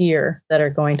spear that are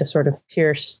going to sort of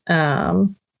pierce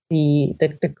the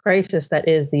crisis that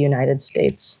is the United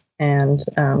States. And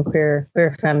queer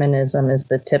feminism is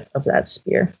the tip of that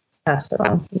spear. Pass it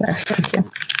on from there. Thank you.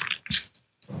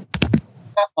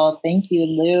 Well, thank you,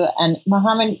 Lou. And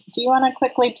Mohammed, do you want to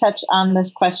quickly touch on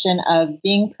this question of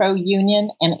being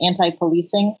pro-union and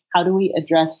anti-policing? How do we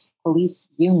address police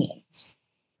unions?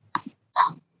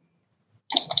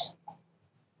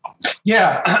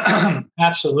 Yeah,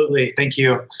 absolutely. Thank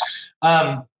you.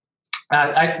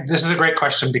 This is a great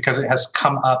question because it has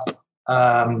come up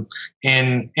in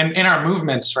our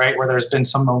movements, right, where there's been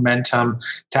some momentum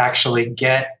to actually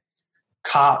get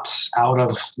cops out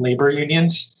of labor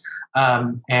unions.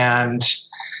 And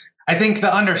I think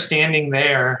the understanding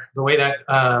there, the way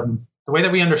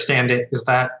that we understand it, is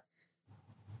that,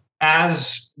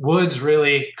 as Woods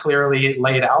really clearly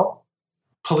laid out,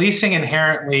 policing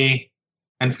inherently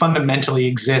and fundamentally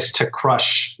exists to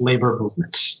crush labor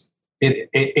movements. It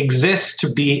exists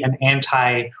to be an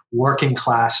anti-working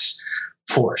class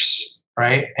force,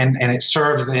 right? And it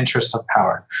serves the interests of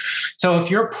power. So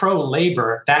if you're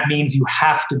pro-labor, that means you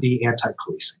have to be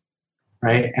anti-policing,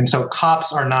 right? And so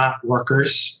cops are not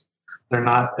workers. They're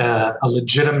not a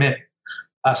legitimate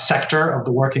sector of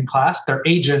the working class. They're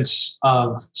agents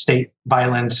of state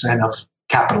violence and of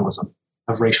capitalism,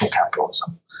 of racial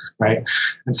capitalism, right?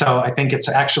 And so I think it's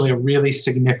actually a really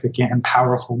significant and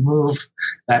powerful move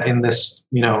that in this,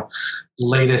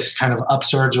 latest kind of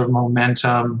upsurge of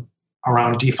momentum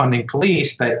around defunding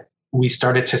police, that we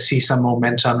started to see some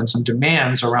momentum and some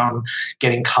demands around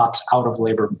getting cops out of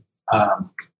labor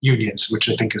unions, which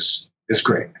I think is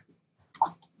great.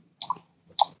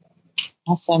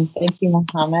 Awesome. Thank you,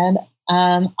 Mohammed.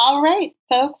 All right,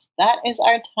 folks, that is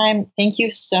our time. Thank you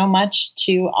so much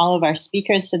to all of our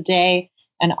speakers today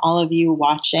and all of you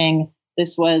watching.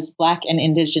 This was Black and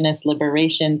Indigenous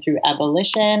Liberation Through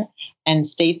Abolition. And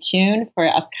stay tuned for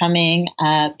upcoming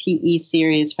PE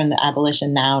series from the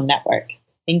Abolition Now Network.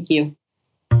 Thank you.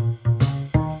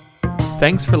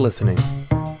 Thanks for listening.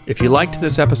 If you liked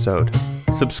this episode,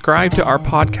 subscribe to our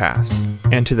podcast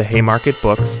and to the Haymarket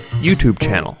Books YouTube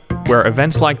channel, where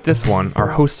events like this one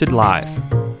are hosted live.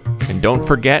 And don't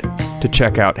forget to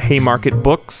check out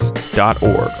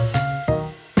haymarketbooks.org.